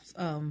mobile apps,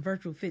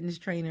 virtual fitness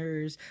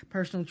trainers,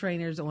 personal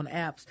trainers on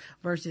apps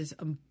versus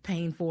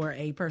paying for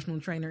a personal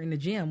trainer in the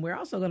gym. We're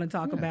also going to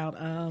talk about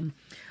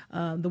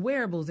the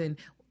wearables, and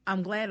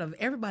I'm glad of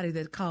everybody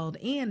that called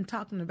in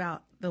talking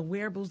about the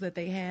wearables that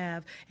they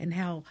have and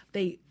how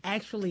they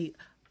actually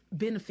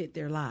benefit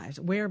their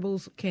lives.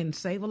 Wearables can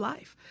save a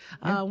life.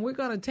 We're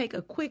going to take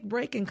a quick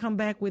break and come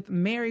back with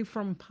Mary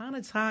from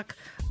Pontotoc,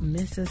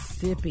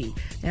 Mississippi.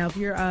 Now, if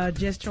you're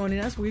just joining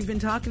us, we've been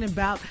talking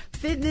about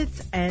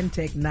fitness and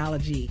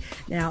technology.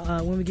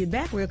 Now, when we get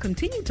back, we'll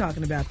continue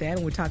talking about that,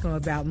 and we're talking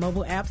about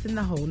mobile apps and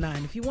the whole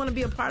nine. If you want to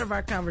be a part of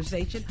our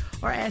conversation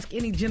or ask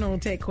any general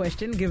tech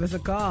question, give us a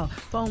call.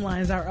 Phone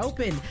lines are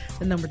open.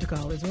 The number to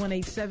call is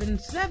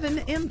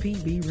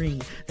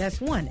 1-877-MPB-RING. That's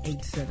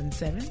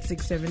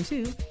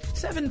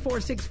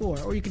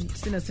 1-877-672-7464, or you can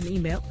send us an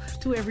email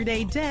to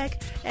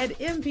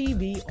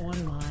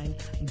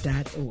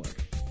everydaytech@mpbonline.org.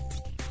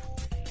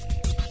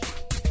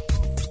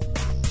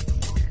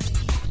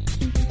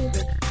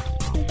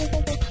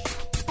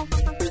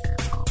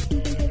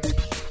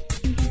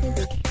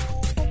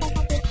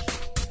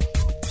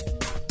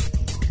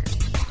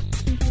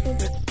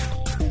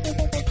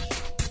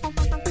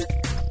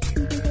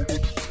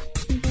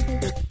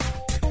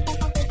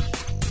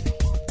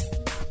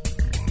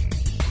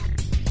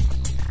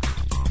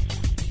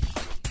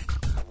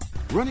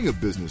 Running a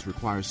business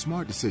requires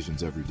smart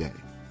decisions every day.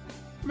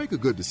 Make a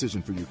good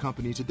decision for your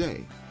company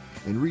today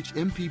and reach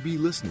MPB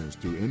listeners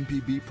through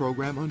MPB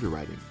program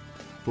underwriting.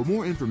 For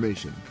more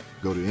information,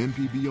 go to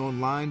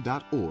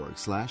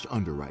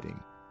mpbonline.org/underwriting.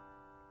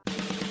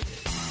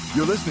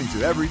 You're listening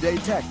to Everyday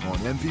Tech on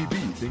MPB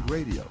Think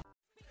Radio.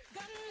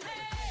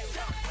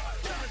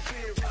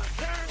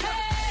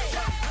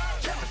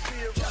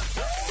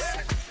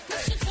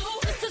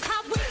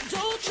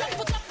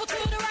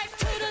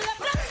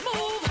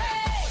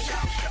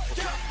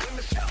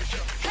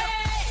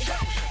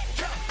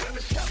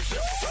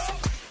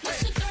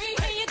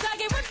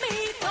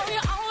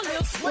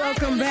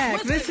 Welcome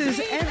back. This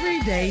is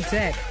Everyday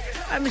Tech.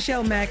 I'm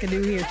Michelle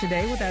McAdoo here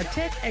today with our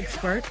tech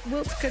expert,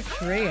 Wilt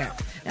Cottrell.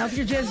 Now, if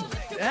you're just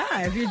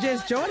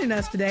joining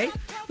us today,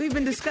 we've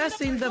been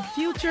discussing the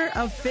future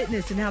of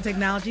fitness and how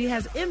technology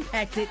has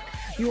impacted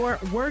your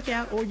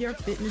workout or your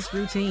fitness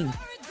routine.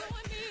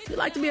 If you'd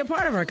like to be a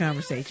part of our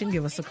conversation,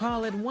 give us a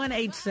call at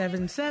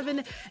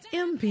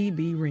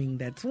 1-877-MPB-RING.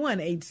 That's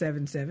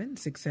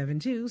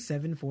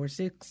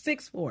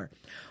 1-877-672-7464.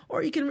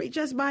 Or you can reach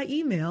us by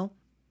email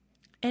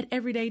at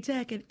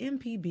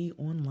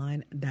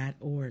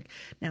everydaytech@mpbonline.org.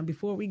 Now,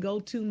 before we go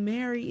to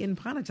Mary in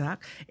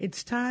Pontotoc,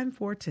 it's time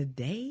for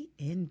Today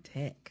in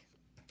Tech.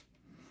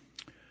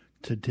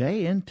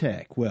 Today in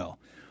Tech. Well,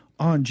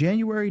 on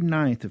January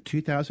 9th of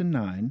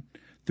 2009,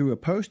 through a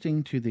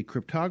posting to the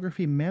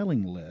cryptography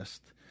mailing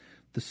list,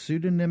 the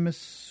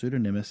pseudonymous,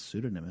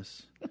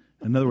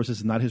 in other words, this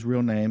is not his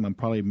real name, I'm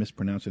probably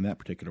mispronouncing that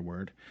particular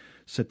word,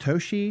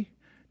 Satoshi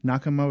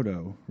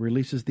Nakamoto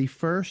releases the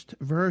first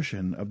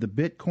version of the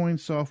Bitcoin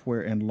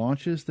software and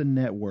launches the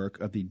network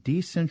of the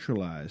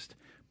decentralized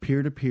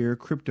peer-to-peer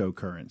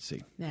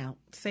cryptocurrency. Now,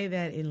 say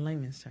that in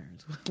layman's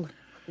terms.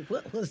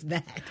 What was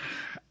that?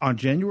 On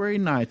January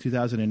 9th,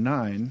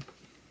 2009,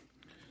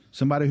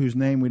 somebody whose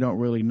name we don't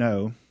really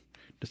know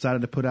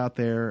decided to put out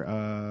there,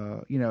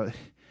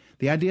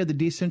 the idea of the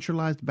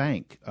decentralized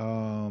bank.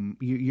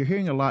 You're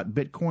hearing a lot.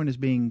 Bitcoin is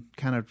being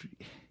kind of,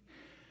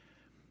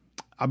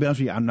 I'll be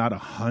honest with you, I'm not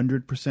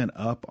 100%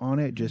 up on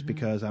it just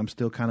because I'm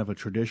still kind of a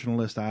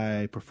traditionalist.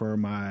 I prefer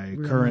my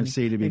Real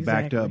currency money. to be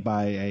backed Exactly. up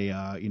by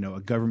a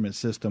government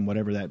system,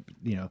 whatever that,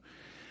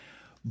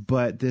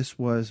 But this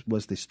was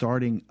the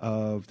starting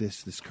of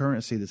this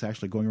currency that's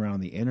actually going around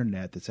on the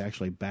internet that's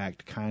actually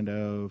backed kind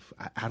of,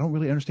 I don't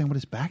really understand what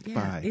it's backed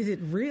by. Is it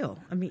real?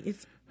 I mean,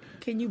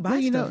 can you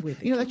buy stuff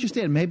with it? That's just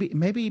it.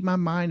 Maybe my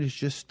mind is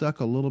just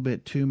stuck a little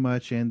bit too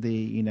much in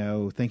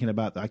the, thinking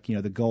about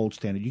the gold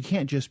standard. You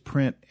can't just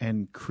print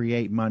and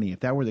create money.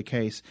 If that were the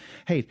case,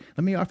 hey,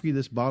 let me offer you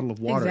this bottle of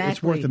water. Exactly.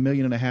 It's worth $1.5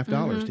 million.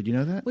 Did you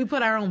know that? We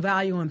put our own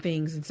value on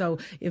things. And so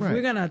if Right.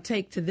 we're going to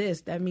take to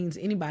this, that means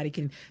anybody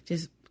can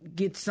just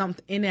get some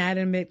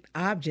inanimate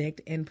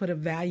object and put a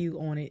value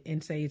on it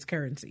and say it's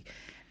currency.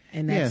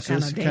 And that's so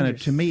kind it's of kind of,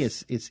 dangerous. to me,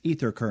 it's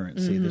ether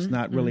currency. There's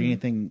not really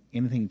anything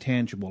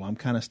tangible. I'm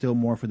kind of still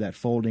more for that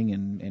folding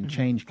and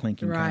change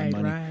clinking kind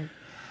of money. Right.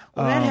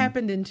 Well, that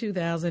happened in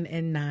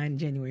 2009,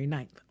 January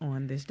 9th,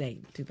 on this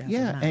date, 2009.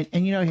 Yeah,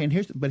 and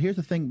here's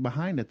the thing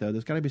behind it though.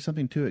 There's got to be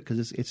something to it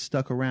because it's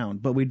stuck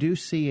around. But we do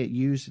see it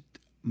used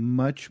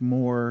much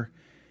more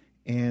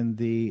in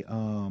the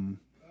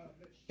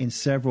in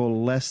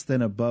several less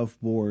than above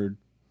board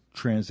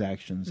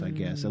transactions, I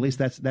guess. At least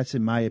that's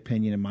in my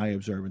opinion and my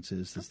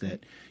observances is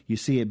that you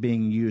see it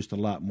being used a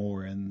lot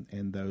more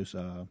in those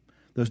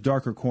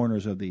darker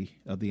corners of the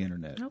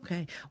internet.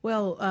 Okay.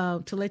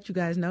 Well, to let you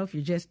guys know, if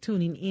you're just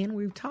tuning in,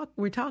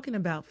 we're talking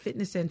about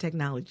fitness and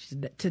technology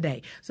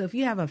today. So if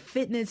you have a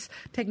fitness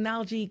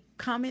technology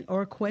comment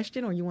or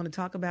question, or you want to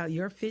talk about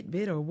your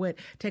Fitbit or what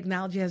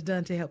technology has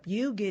done to help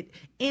you get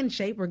in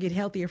shape or get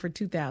healthier for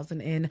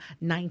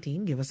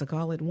 2019, give us a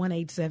call at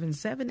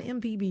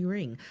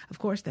 1-877-MPB-RING. Of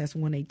course, that's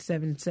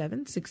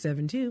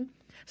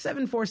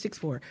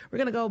 1-877-672-7464. We're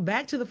going to go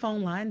back to the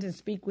phone lines and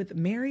speak with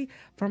Mary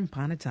from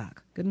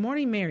Pontotoc. Good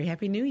morning, Mary.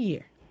 Happy New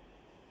Year.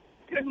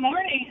 Good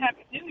morning.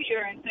 Happy New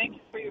Year, and thank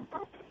you for your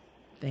program.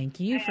 Thank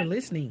you for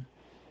listening.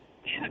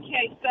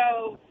 Okay,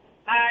 so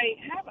I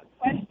have a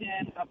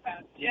question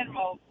about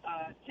general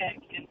tech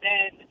and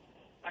then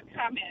a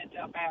comment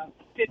about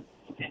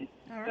fitness.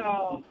 All right.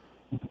 So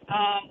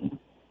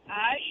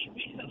I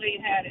recently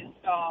had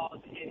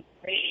installed a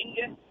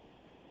Ring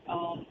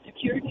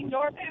security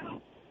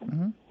doorbell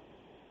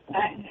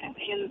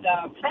in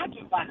the front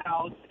of my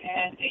house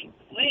and a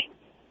Blink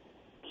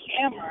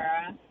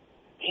camera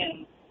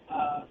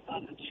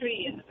on the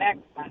tree in the back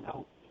of my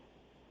house.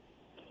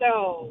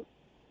 So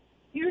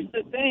here's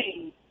the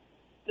thing.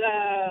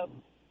 The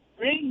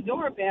Ring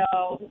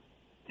doorbell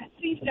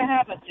seems to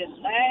have a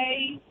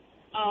delay.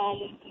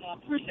 A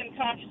person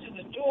comes to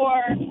the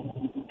door,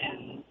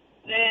 and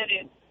then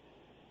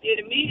it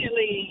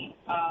immediately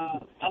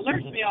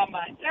alerts me on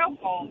my cell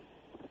phone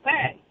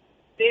that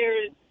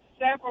there's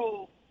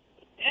several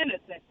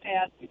minutes that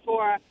pass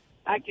before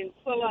I can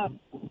pull up,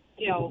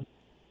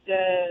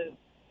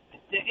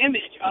 the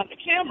image on the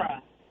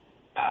camera,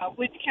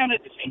 which kind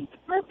of defeats the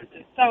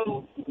purposes.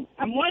 So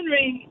I'm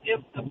wondering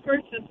if the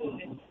person who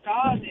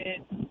installed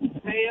it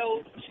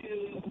failed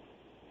to,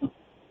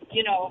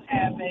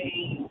 have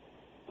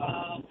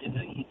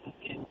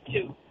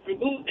to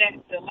remove that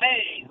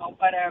delay or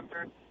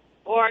whatever,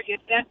 or if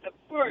that's a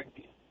quirk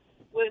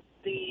with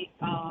the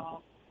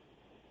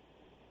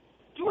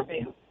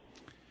doorbell,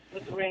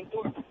 with the Ring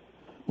doorbell.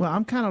 Well,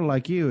 I'm kind of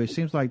like you. It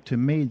seems like to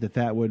me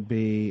that would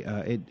be,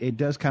 it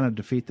does kind of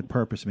defeat the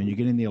purpose. I mean, you're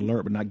getting the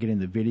alert but not getting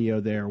the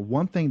video there.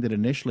 One thing that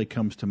initially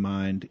comes to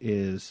mind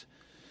is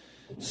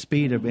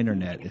speed of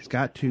internet. It's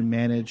got to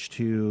manage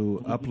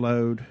to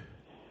upload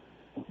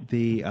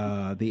the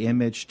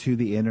image to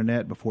the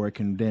internet before it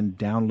can then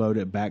download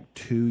it back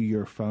to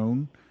your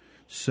phone.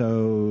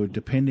 So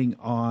depending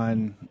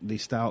on the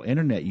style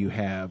internet you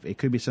have, it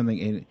could be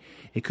something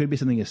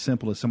as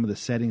simple as some of the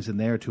settings in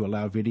there to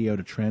allow video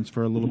to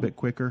transfer a little bit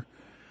quicker.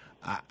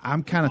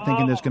 I'm kind of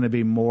thinking there's going to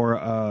be more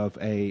of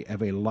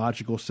a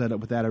logical setup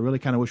with that. I really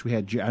kind of wish we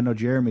had. I know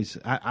Jeremy's.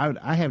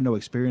 I have no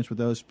experience with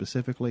those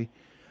specifically,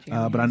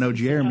 but I know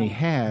Jeremy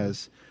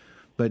has.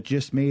 But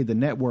just me, the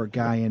network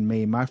guy in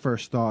me, my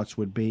first thoughts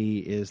would be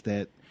is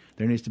that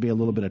there needs to be a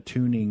little bit of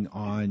tuning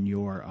on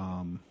your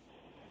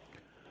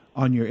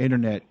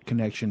internet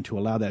connection to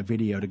allow that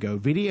video to go.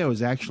 Video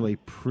is actually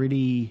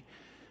pretty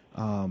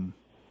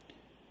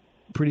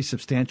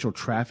substantial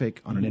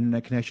traffic on an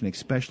internet connection,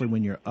 especially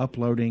when you're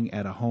uploading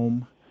at a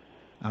home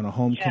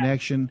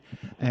connection.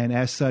 And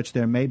as such,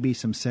 there may be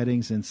some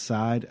settings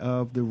inside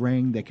of the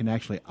Ring that can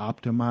actually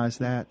optimize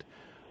that.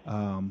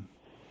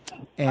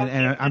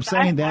 And I'm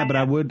saying that, but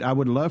I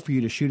would love for you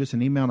to shoot us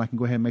an email, and I can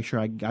go ahead and make sure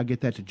I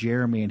get that to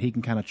Jeremy, and he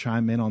can kind of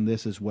chime in on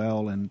this as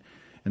well. And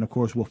of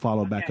course, we'll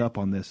follow back up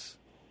on this.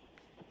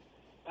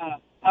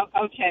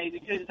 Okay,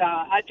 because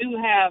I do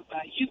have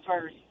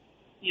UPerse,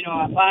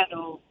 a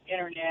bundle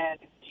internet,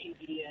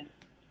 TV, and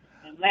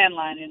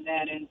landline in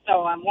that, and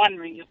so I'm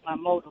wondering if my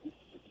modem is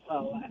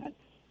slow.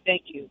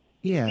 Thank you.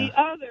 Yeah. The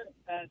other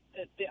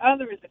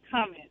is a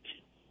comment.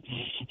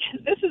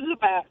 This is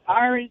about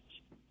Orange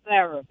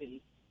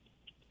Therapy.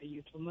 Are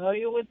you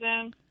familiar with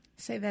them?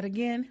 Say that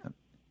again.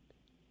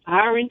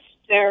 Orange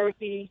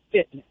Therapy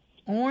Fitness.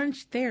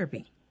 Orange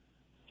Therapy.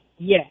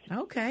 Yes.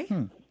 Okay.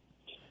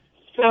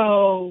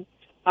 So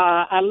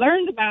I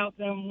learned about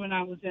them when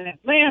I was in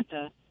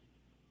Atlanta,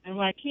 and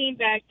when I came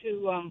back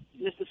to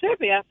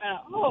Mississippi, I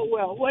found,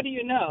 what do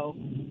you know?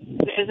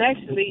 There's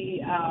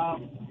actually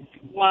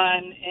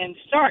one in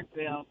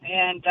Starkville,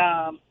 and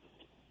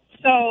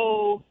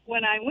so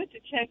when I went to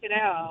check it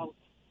out,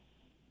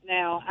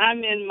 now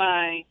I'm in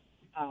my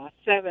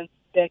 7th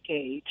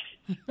decade.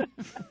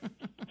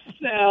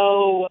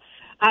 So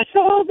I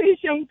saw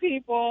these young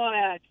people, and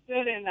I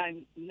stood and I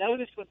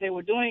noticed what they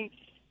were doing.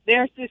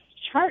 There's this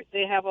chart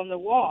they have on the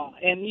wall,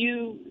 and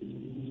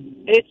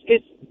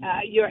it's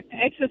your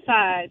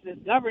exercise is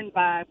governed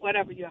by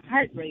whatever your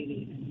heart rate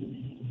is,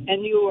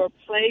 and you are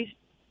placed,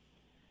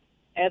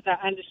 as I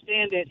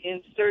understand it,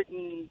 in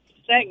certain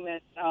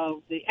segments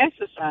of the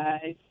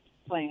exercise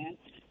plan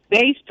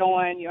based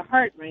on your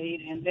heart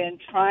rate, and then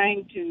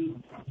trying to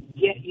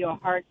get your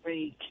heart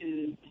rate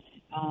to,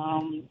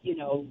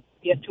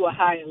 get to a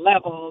higher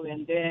level,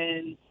 and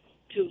then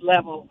to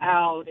level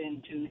out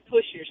and to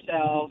push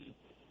yourself.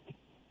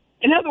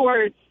 In other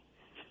words,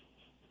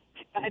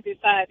 I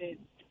decided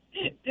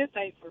this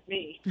ain't for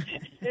me.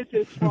 This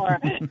is for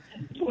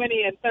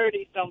 20 and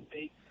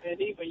 30-something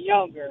and even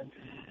younger.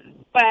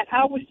 But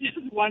I was just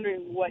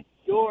wondering what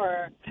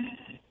your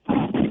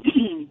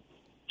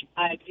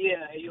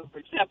idea, your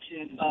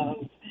perception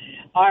of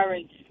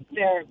Orange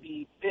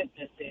Therapy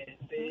Fitness is.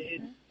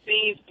 It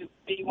seems to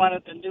be one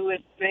of the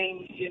newest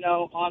things,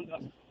 on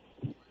the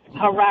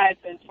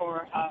horizon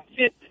for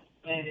fitness.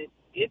 But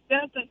it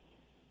doesn't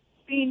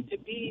seem to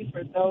be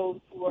for those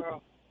who are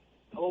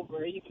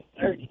over even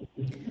 30.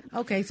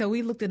 Okay, so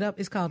we looked it up.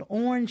 It's called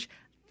Orange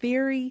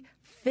Theory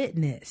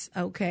Fitness.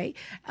 Okay,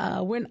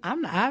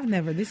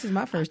 this is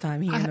my first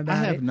time hearing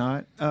about it. I have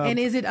not. And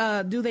is it?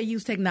 Do they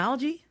use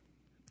technology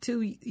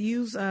to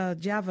use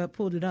Java?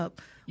 Pulled it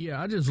up.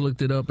 Yeah, I just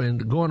looked it up,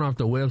 and going off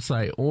the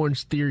website,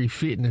 Orange Theory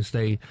Fitness,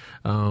 we're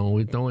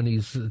throwing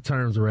these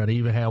terms around. They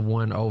even have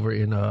one over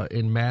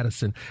in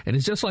Madison, and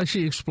it's just like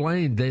she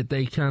explained that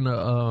they kind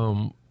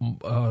of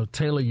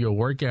tailor your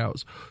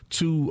workouts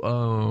to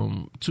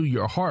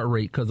your heart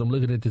rate. Because I'm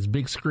looking at this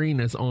big screen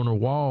that's on a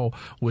wall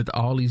with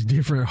all these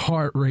different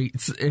heart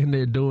rates, and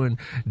they're doing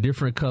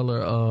different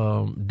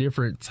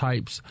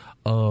types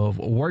of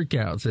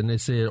workouts. And they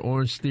said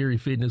Orange Theory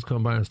Fitness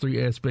combines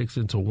 3 aspects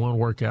into one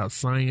workout: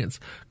 science,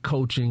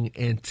 coaching,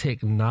 and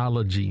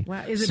technology.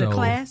 Wow. Is it a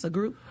class, a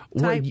group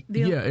type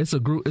deal? Yeah, it's a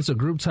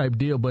group type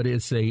deal, but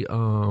it's a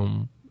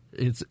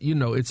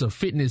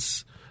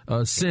fitness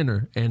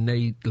center, and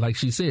they, like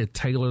she said,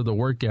 tailor the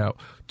workout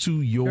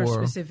to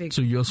your specific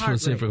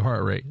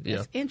heart rate. Yeah.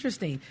 That's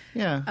interesting.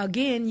 Yeah.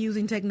 Again,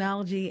 using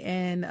technology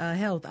and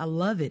health. I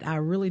love it. I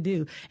really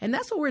do. And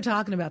that's what we're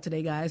talking about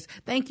today, guys.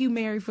 Thank you,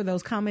 Mary, for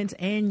those comments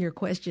and your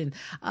question.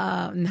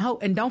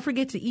 And don't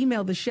forget to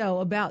email the show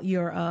about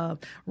your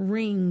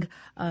Ring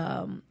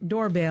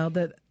doorbell.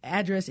 The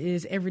address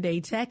is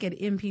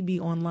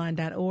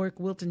everydaytech@mpbonline.org.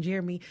 Wilton,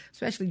 Jeremy,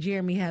 especially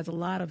Jeremy, has a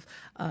lot of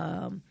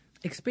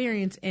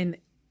experience in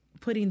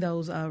putting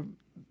those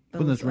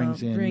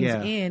rings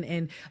in,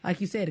 and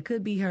like you said, it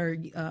could be her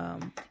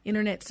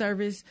internet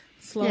service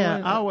slow.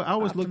 Yeah, I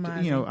always look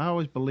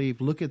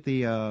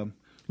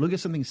at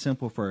something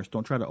simple first.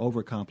 Don't try to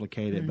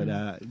overcomplicate it. But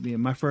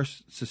my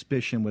first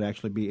suspicion would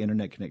actually be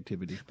internet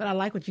connectivity. But I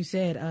like what you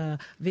said.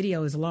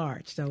 Video is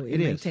large, so it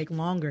may take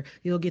longer.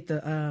 You'll get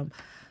the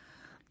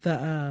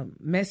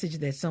message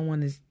that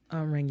someone is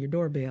ringing your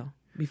doorbell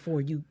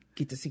before you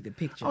get to see the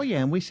picture. Oh, yeah,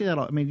 and we see that.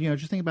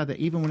 Just think about that.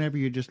 Even whenever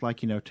you're just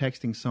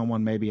texting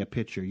someone maybe a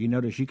picture, you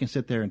notice you can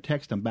sit there and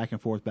text them back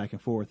and forth.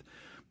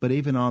 But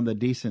even on the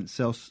decent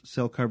cell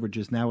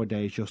coverages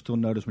nowadays, you'll still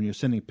notice when you're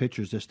sending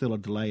pictures, there's still a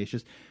delay. It's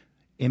just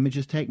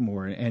images take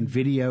more, and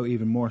video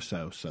even more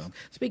so. So,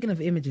 speaking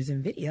of images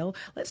and video,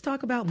 let's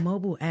talk about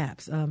mobile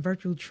apps,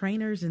 virtual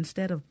trainers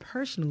instead of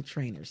personal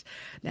trainers.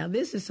 Now,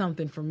 this is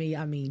something for me.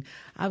 I mean,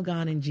 I've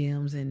gone in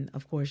gyms, and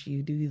of course,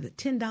 you do the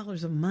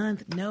 $10 a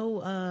month,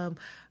 no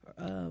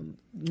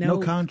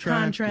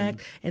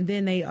contract, and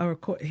then they are.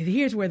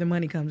 Here's where the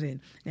money comes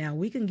in. Now,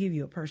 we can give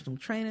you a personal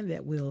trainer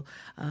that will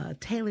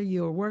tailor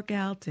your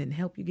workouts and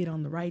help you get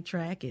on the right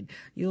track, and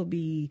you'll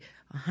be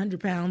 100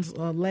 pounds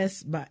or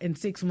less in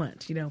 6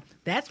 months. You know,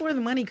 that's where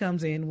the money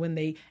comes in when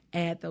they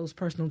add those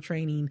personal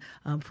training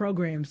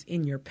programs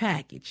in your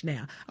package.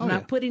 Now, I'm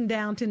not putting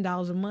down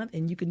 $10 a month,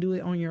 and you can do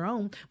it on your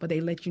own, but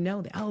they let you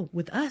know that,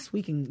 with us,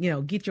 we can,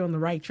 get you on the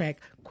right track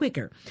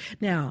quicker.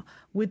 Now,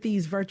 with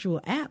these virtual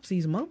apps,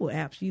 these mobile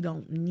apps, you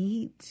don't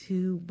need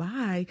to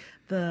buy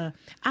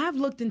I've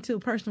looked into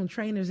personal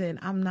trainers, and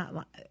I'm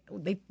not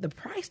the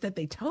price that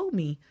they told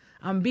me,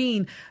 I'm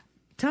being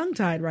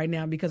tongue-tied right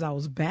now because I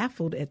was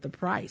baffled at the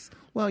price.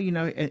 Well,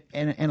 and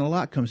a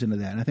lot comes into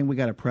that. And I think we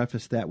got to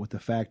preface that with the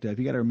fact of,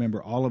 you got to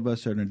remember, all of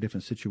us are in a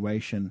different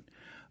situation.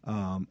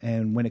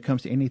 And when it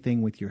comes to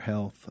anything with your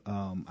health,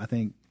 I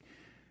think,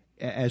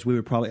 as we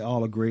would probably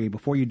all agree,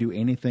 before you do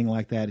anything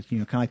like that, it's,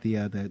 kind of like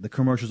the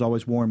commercials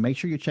always warn, make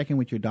sure you're checking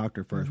with your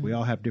doctor first. Mm-hmm. We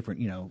all have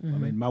different, I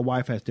mean, my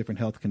wife has different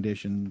health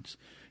conditions,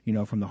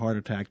 from the heart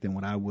attack than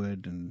what I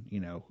would. And,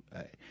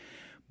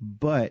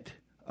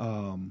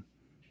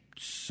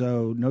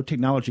 so no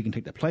technology can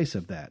take the place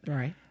of that.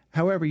 Right.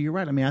 However, you're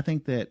right. I mean, I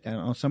think that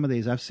on some of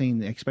these, I've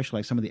seen, especially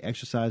like some of the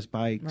exercise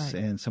bikes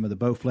and some of the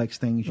Bowflex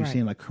things, you're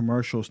seeing like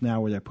commercials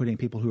now where they're putting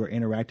people who are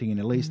interacting,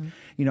 and at least,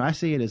 I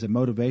see it as a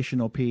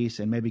motivational piece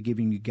and maybe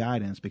giving you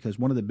guidance, because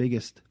one of the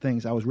biggest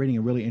things, I was reading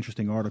a really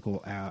interesting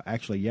article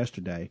actually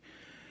yesterday,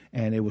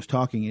 and it was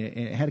talking,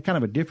 it had kind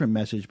of a different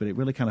message, but it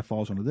really kind of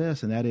falls under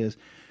this, and that is,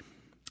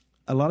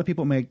 a lot of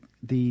people make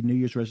the New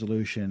Year's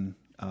resolution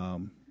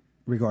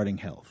regarding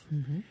health.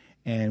 Mm-hmm.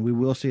 And we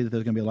will see that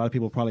there's going to be a lot of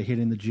people probably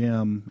hitting the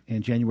gym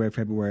in January,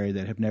 February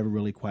that have never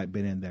really quite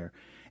been in there.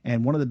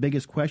 And one of the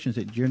biggest questions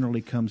that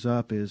generally comes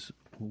up is,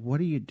 what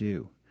do you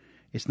do?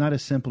 It's not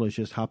as simple as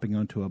just hopping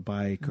onto a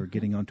bike or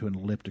getting onto an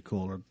elliptical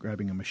or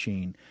grabbing a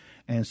machine.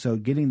 And so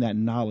getting that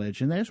knowledge,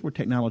 and that's where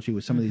technology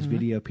with some of these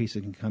video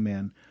pieces can come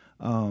in.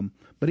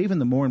 But even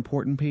the more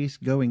important piece,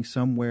 going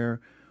somewhere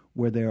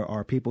where there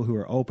are people who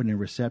are open and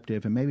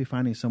receptive, and maybe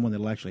finding someone that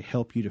will actually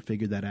help you to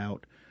figure that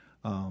out.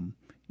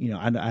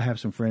 I have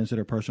some friends that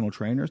are personal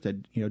trainers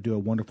that, do a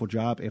wonderful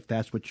job. If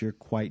that's what you're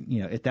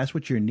if that's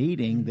what you're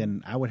needing,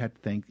 then I would have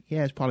to think,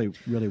 it's probably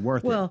really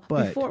worth it. Well,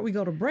 before we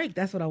go to break,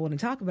 that's what I want to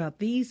talk about.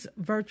 These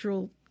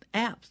virtual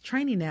apps,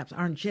 training apps,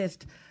 aren't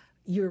just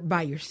you're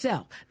by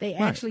yourself. They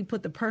actually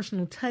put the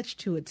personal touch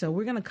to it. So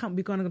we're going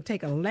to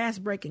take a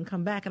last break and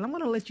come back. And I'm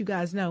going to let you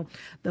guys know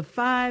the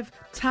 5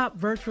 top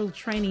virtual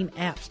training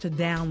apps to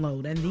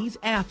download. And these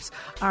apps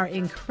are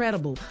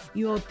incredible.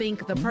 You'll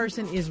think the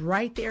person is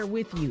right there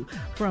with you,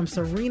 from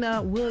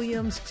Serena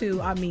Williams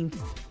to,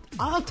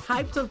 all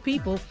types of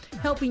people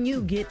helping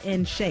you get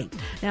in shape.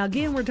 Now,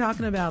 again, we're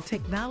talking about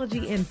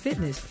technology and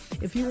fitness.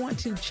 If you want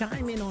to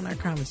chime in on our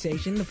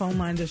conversation, the phone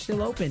lines are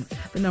still open.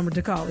 The number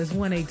to call is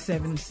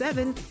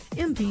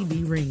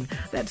 1-877-MPB-RING.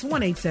 That's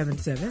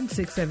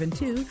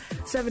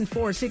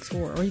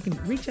 1-877-672-7464. Or you can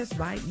reach us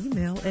by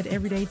email at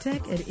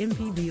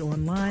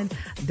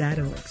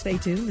everydaytech@mpbonline.org. Stay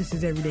tuned. This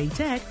is Everyday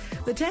Tech,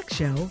 the tech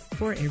show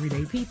for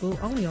everyday people,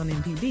 only on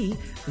MPB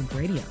Think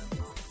Radio.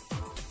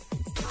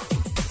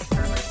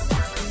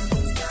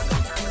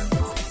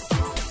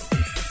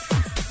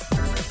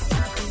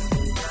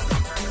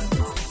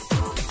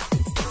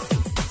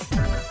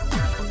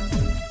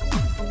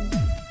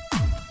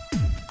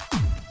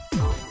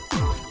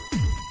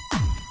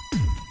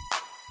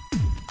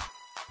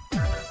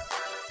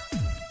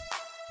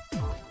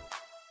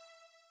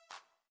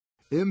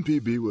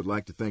 MPB would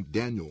like to thank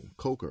Daniel,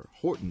 Coker,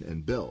 Horton,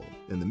 and Bell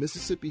and the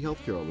Mississippi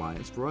Healthcare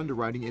Alliance for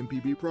underwriting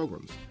MPB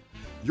programs.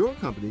 Your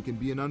company can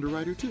be an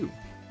underwriter too.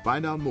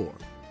 Find out more.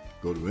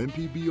 Go to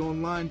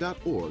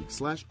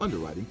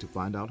mpbonline.org/underwriting to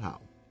find out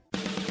how.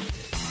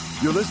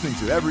 You're listening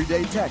to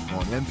Everyday Tech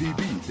on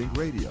MPB Think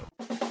Radio.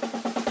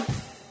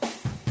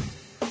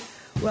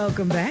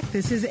 Welcome back.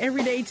 This is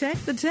Everyday Tech,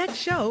 the tech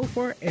show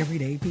for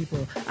everyday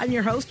people. I'm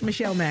your host,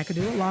 Michelle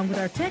McAdoo, along with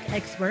our tech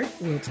expert,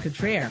 Wilt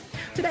Cottrell.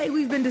 Today,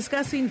 we've been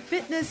discussing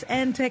fitness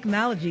and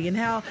technology and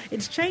how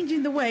it's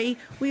changing the way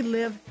we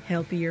live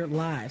healthier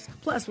lives.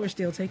 Plus, we're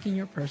still taking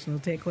your personal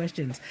tech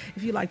questions.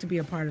 If you'd like to be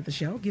a part of the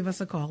show, give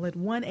us a call at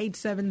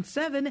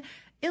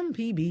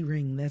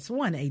 1-877-MPB-RING. That's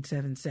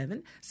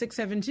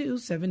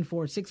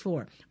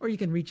 1-877-672-7464. Or you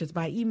can reach us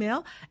by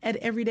email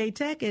at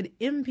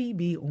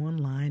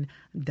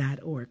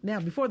everydaytech@mpbonline.org. Now,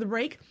 before the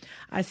break,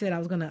 I said I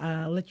was going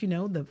to let you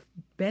know the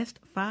best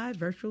 5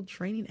 virtual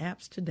training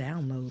apps to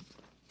download.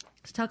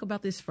 Let's talk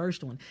about this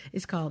first one.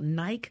 It's called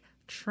Nike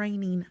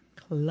Training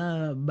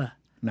Club.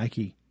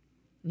 Nike.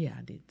 Yeah,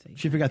 I did say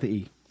she forgot the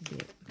E.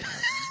 Did.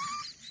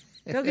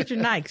 Go get your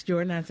Nikes,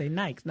 Jordan. I say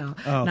Nikes. No,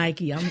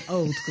 Nike. I'm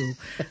old school.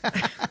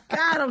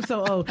 God, I'm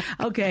so old.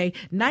 Okay,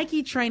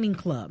 Nike Training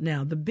Club.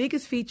 Now, the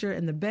biggest feature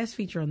and the best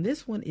feature on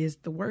this one is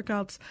the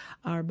workouts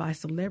are by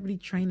celebrity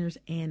trainers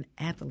and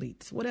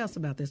athletes. What else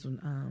about this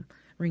one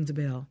rings a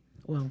bell?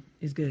 Well,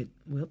 is good,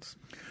 Wilts.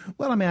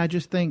 Well, I mean, I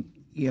just think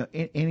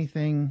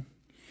anything.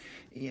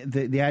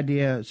 The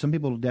idea. Some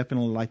people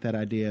definitely like that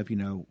idea of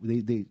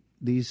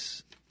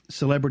these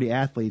celebrity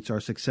athletes are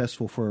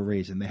successful for a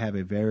reason. They have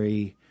a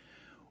very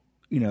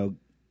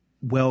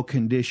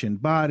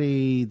well-conditioned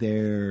body.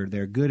 They're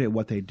good at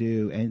what they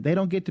do, and they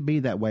don't get to be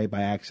that way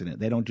by accident.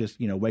 They don't just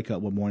wake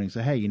up one morning and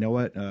say, "Hey, you know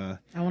what? I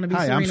want to be.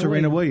 Hi, I'm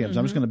Serena Williams. Mm-hmm.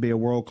 I'm just going to be a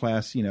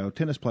world-class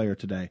tennis player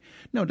today."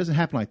 No, it doesn't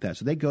happen like that.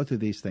 So they go through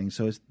these things.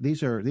 So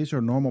these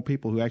are normal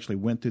people who actually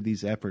went through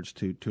these efforts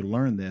to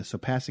learn this. So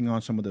passing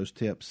on some of those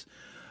tips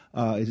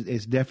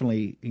is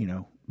definitely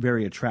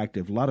very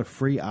attractive. A lot of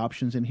free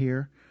options in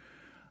here.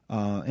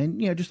 And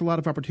just a lot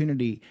of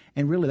opportunity,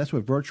 and really that's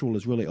what virtual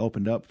has really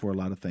opened up for a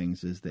lot of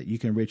things, is that you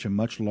can reach a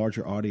much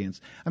larger audience.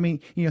 I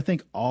mean,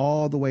 think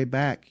all the way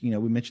back. We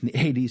mentioned the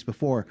 80s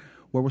before.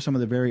 Where were some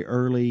of the very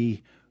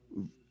early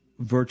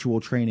virtual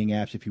training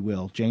apps, if you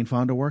will? Jane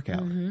Fonda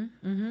Workout.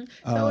 Mm-hmm, mm-hmm.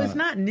 So it's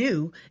not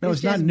new. No,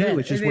 it's not new. Better.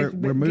 It's just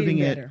we're moving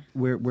it. Better.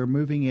 We're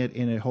moving it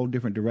in a whole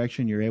different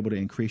direction. You're able to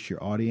increase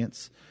your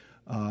audience.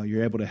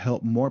 You're able to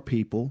help more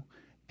people.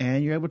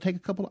 And you're able to take a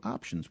couple of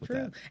options with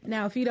that.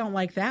 Now, if you don't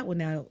like that one,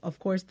 now, of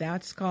course,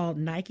 that's called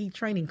Nike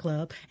Training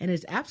Club, and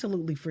it's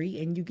absolutely free.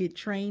 And you get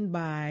trained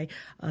by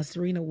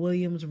Serena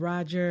Williams,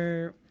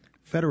 Roger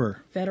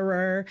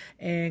Federer,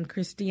 and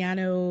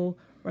Cristiano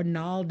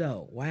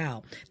Ronaldo.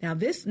 Wow. Now,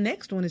 this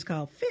next one is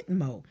called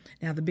Fitmo.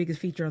 Now, the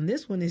biggest feature on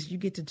this one is you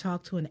get to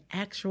talk to an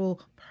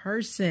actual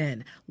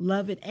person.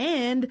 Love it.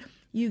 And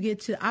you get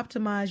to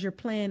optimize your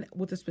plan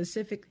with a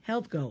specific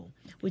health goal,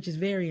 which is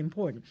very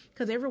important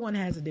because everyone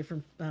has a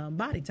different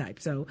body type.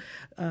 So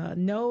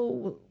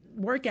no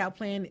workout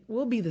plan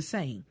will be the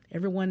same.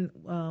 Everyone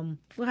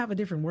will have a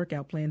different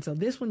workout plan. So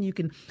this one you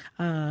can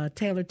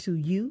tailor to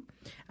you.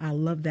 I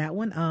love that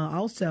one.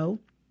 Also,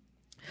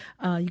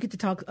 you get to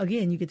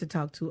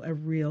talk to a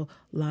real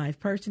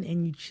live person,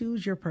 and you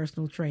choose your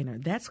personal trainer.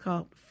 That's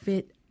called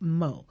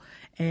Fitmo.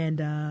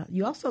 And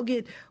you also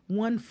get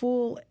one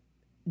full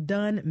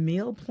done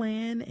meal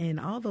plan and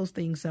all those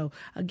things. So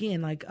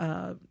again, like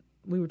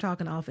we were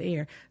talking off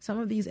air, some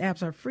of these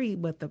apps are free,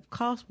 but the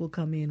cost will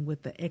come in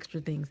with the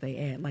extra things they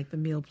add, like the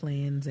meal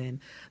plans and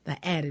the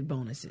added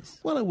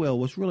bonuses. Well, it will.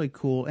 What's really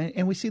cool,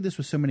 and we see this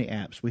with so many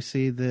apps. We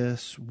see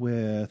this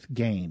with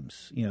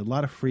games. A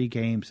lot of free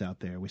games out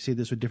there. We see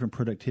this with different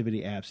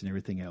productivity apps and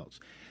everything else.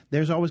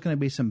 There's always going to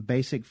be some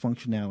basic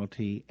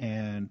functionality,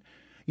 and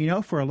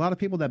for a lot of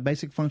people, that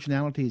basic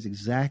functionality is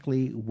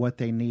exactly what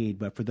they need.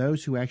 But for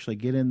those who actually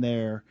get in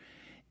there,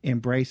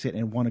 embrace it,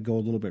 and want to go a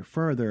little bit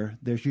further,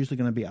 there's usually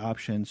going to be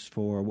options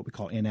for what we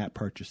call in-app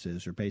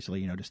purchases, or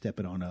basically, to step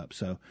it on up.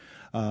 So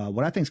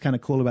what I think is kind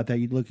of cool about that,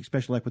 you look,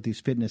 especially like with these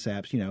fitness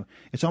apps,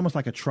 it's almost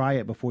like a try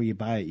it before you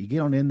buy it. You get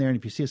on in there, and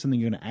if you see it's something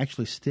you're going to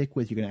actually stick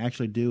with, you're going to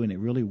actually do, and it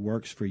really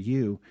works for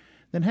you,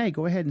 then hey,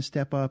 go ahead and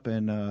step up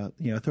and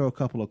throw a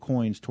couple of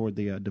coins toward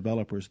the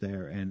developers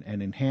there and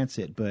enhance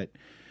it. But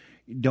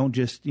don't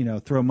just,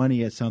 throw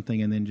money at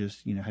something and then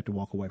just, have to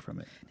walk away from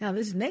it. Now,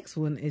 this next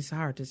one is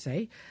hard to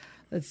say.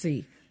 Let's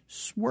see.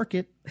 Swerk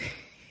it.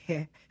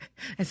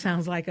 It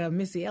sounds like a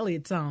Missy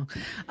Elliott song,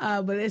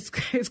 but it's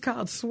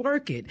called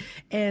Swerk It.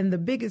 And the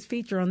biggest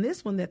feature on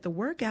this one, that the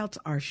workouts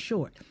are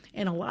short.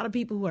 And a lot of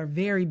people who are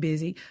very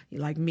busy,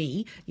 like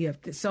me, you have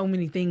so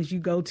many things you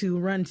go to,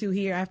 run to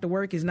here after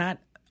work is not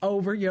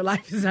over. Your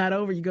life is not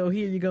over. You go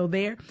here, you go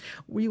there.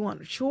 We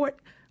want short,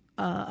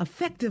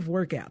 effective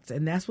workouts,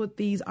 and that's what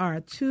these are.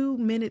 2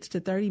 minutes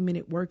to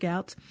 30-minute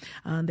workouts.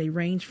 They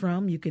range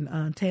from, you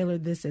can tailor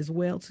this as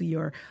well to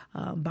your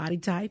body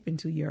type and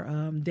to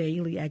your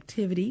daily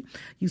activity.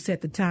 You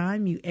set the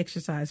time, you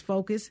exercise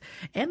focus,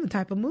 and the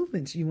type of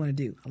movements you want to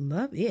do. I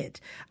love it.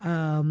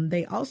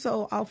 They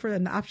also offer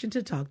an option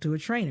to talk to a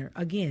trainer.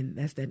 Again,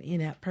 that's that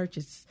in-app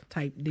purchase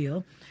type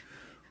deal.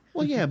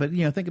 Well, yeah, but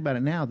think about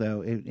it now,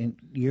 though.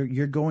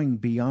 You're going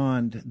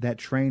beyond that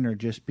trainer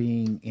just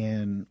being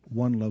in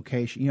one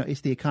location.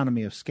 It's the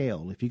economy of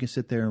scale. If you can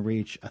sit there and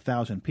reach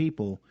 1,000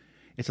 people,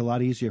 it's a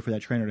lot easier for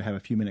that trainer to have a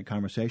few-minute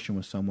conversation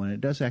with someone.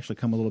 It does actually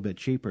come a little bit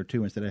cheaper,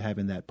 too, instead of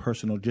having that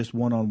personal, just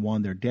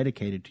one-on-one. They're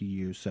dedicated to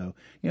you. So,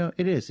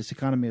 it's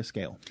economy of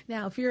scale.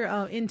 Now, if you're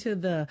into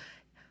the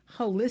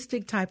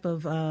holistic type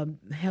of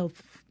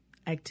health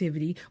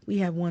activity, we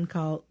have one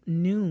called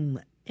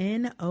Noom.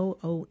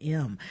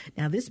 Noom.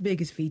 Now, this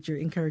biggest feature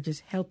encourages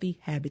healthy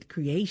habit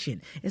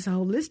creation. It's a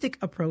holistic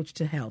approach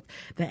to health.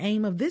 The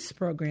aim of this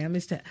program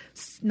is to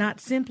not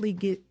simply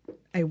get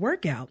a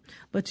workout,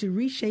 but to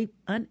reshape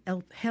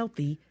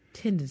unhealthy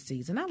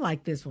tendencies. And I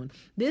like this one.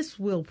 This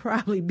will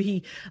probably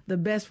be the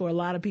best for a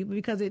lot of people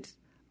because it's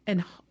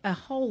a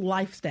whole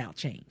lifestyle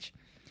change.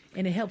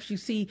 and it helps you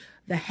see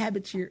the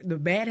habits, the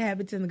bad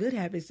habits and the good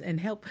habits, and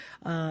help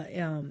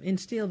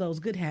instill those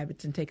good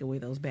habits and take away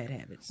those bad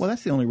habits. Well,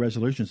 that's the only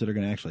resolutions that are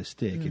going to actually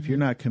stick. If you're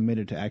not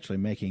committed to actually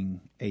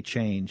making a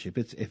change, if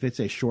it's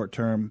a short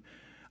term,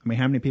 I mean,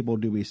 how many people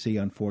do we see,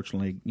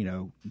 unfortunately,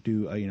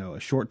 do a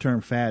short-term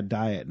fad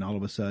diet, and all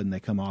of a sudden they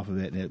come off of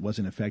it and it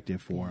wasn't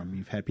effective for them?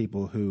 You've had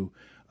people who,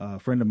 a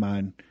friend of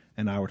mine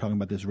and I were talking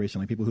about this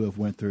recently, people who have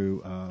went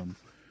through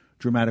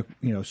dramatic,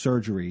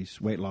 surgeries,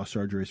 weight loss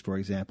surgeries, for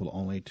example,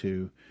 only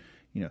to,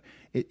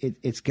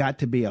 it's got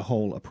to be a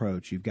whole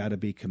approach. You've got to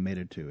be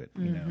committed to it,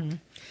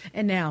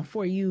 And now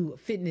for you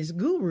fitness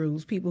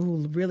gurus, people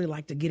who really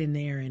like to get in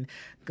there and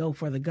go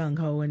for the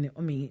gung-ho, and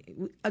I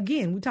mean,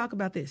 again, we talk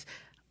about this.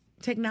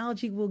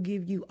 Technology will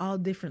give you all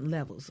different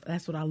levels.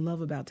 That's what I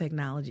love about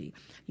technology.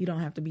 You don't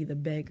have to be the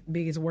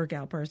biggest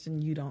workout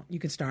person. You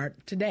can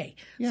start today.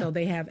 Yeah. So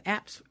they have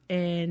apps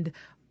and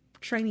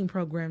training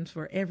programs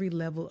for every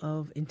level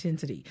of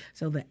intensity.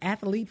 So the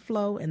athlete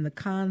flow and the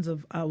cons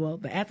of,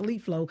 the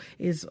athlete flow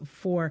is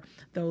for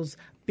those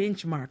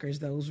benchmarkers,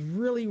 those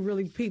really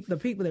the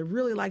people that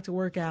really like to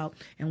work out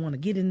and want to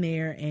get in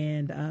there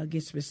and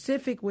get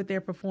specific with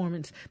their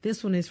performance.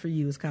 This one is for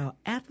you. It's called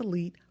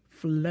Athlete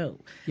Flow.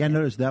 Yeah, I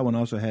noticed that one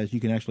also has, you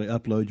can actually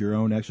upload your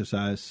own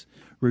exercise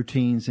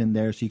routines in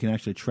there, so you can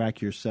actually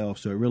track yourself.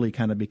 So it really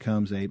kind of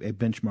becomes a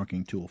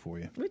benchmarking tool for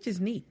you. Which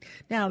is neat.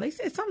 Now, they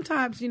say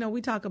sometimes,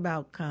 we talk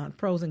about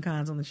pros and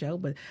cons on the show,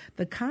 but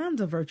the cons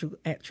of virtual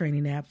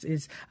training apps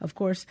is, of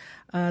course,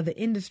 the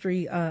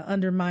industry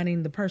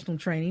undermining the personal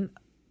training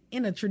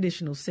in a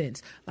traditional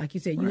sense. Like you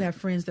said, you have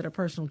friends that are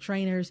personal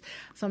trainers.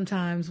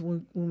 Sometimes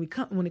when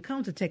it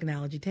comes to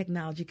technology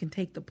can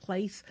take the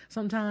place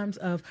sometimes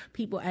of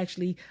people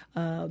actually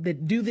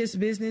that do this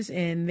business,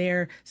 and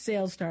their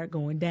sales start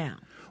going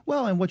down.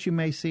 Well, and what you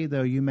may see,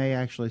 though, you may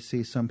actually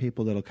see some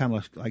people that'll kind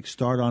of like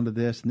start onto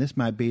this, and this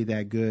might be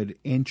that good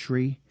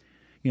entry.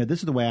 This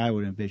is the way I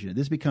would envision it.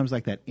 This becomes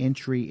like that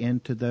entry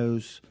into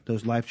those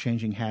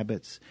life-changing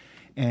habits.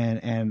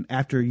 And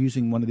after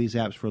using one of these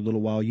apps for a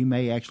little while, you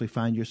may actually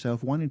find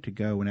yourself wanting to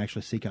go and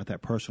actually seek out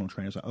that personal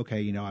trainer. It's like,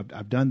 okay,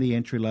 I've done the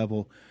entry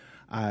level.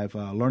 I've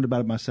learned about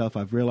it myself.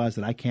 I've realized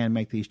that I can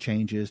make these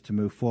changes to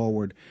move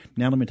forward.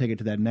 Now let me take it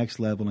to that next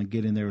level and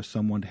get in there with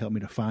someone to help me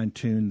to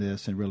fine-tune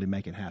this and really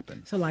make it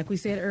happen. So like we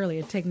said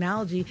earlier,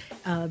 technology,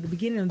 the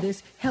beginning of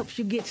this helps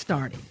you get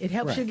started. It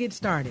helps you get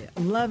started.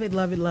 Love it,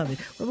 love it, love it.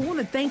 Well, we want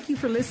to thank you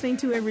for listening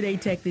to Everyday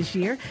Tech this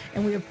year,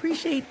 and we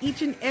appreciate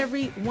each and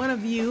every one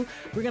of you.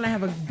 We're going to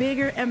have a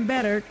bigger and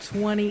better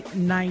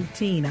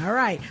 2019. All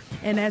right.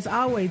 And as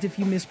always, if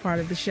you missed part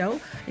of the show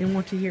and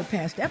want to hear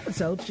past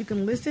episodes, you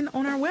can listen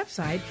on our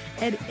website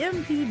at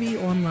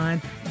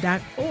mpbonline.org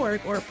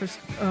or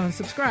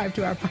subscribe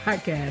to our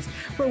podcast.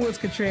 For Wills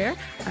Cottrell,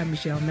 I'm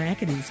Michelle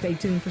McAdoo. Stay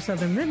tuned for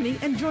Southern Remedy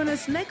and join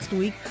us next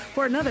week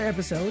for another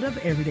episode of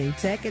Everyday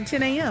Tech at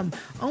 10 a.m.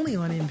 only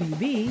on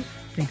MPB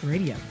Think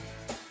Radio.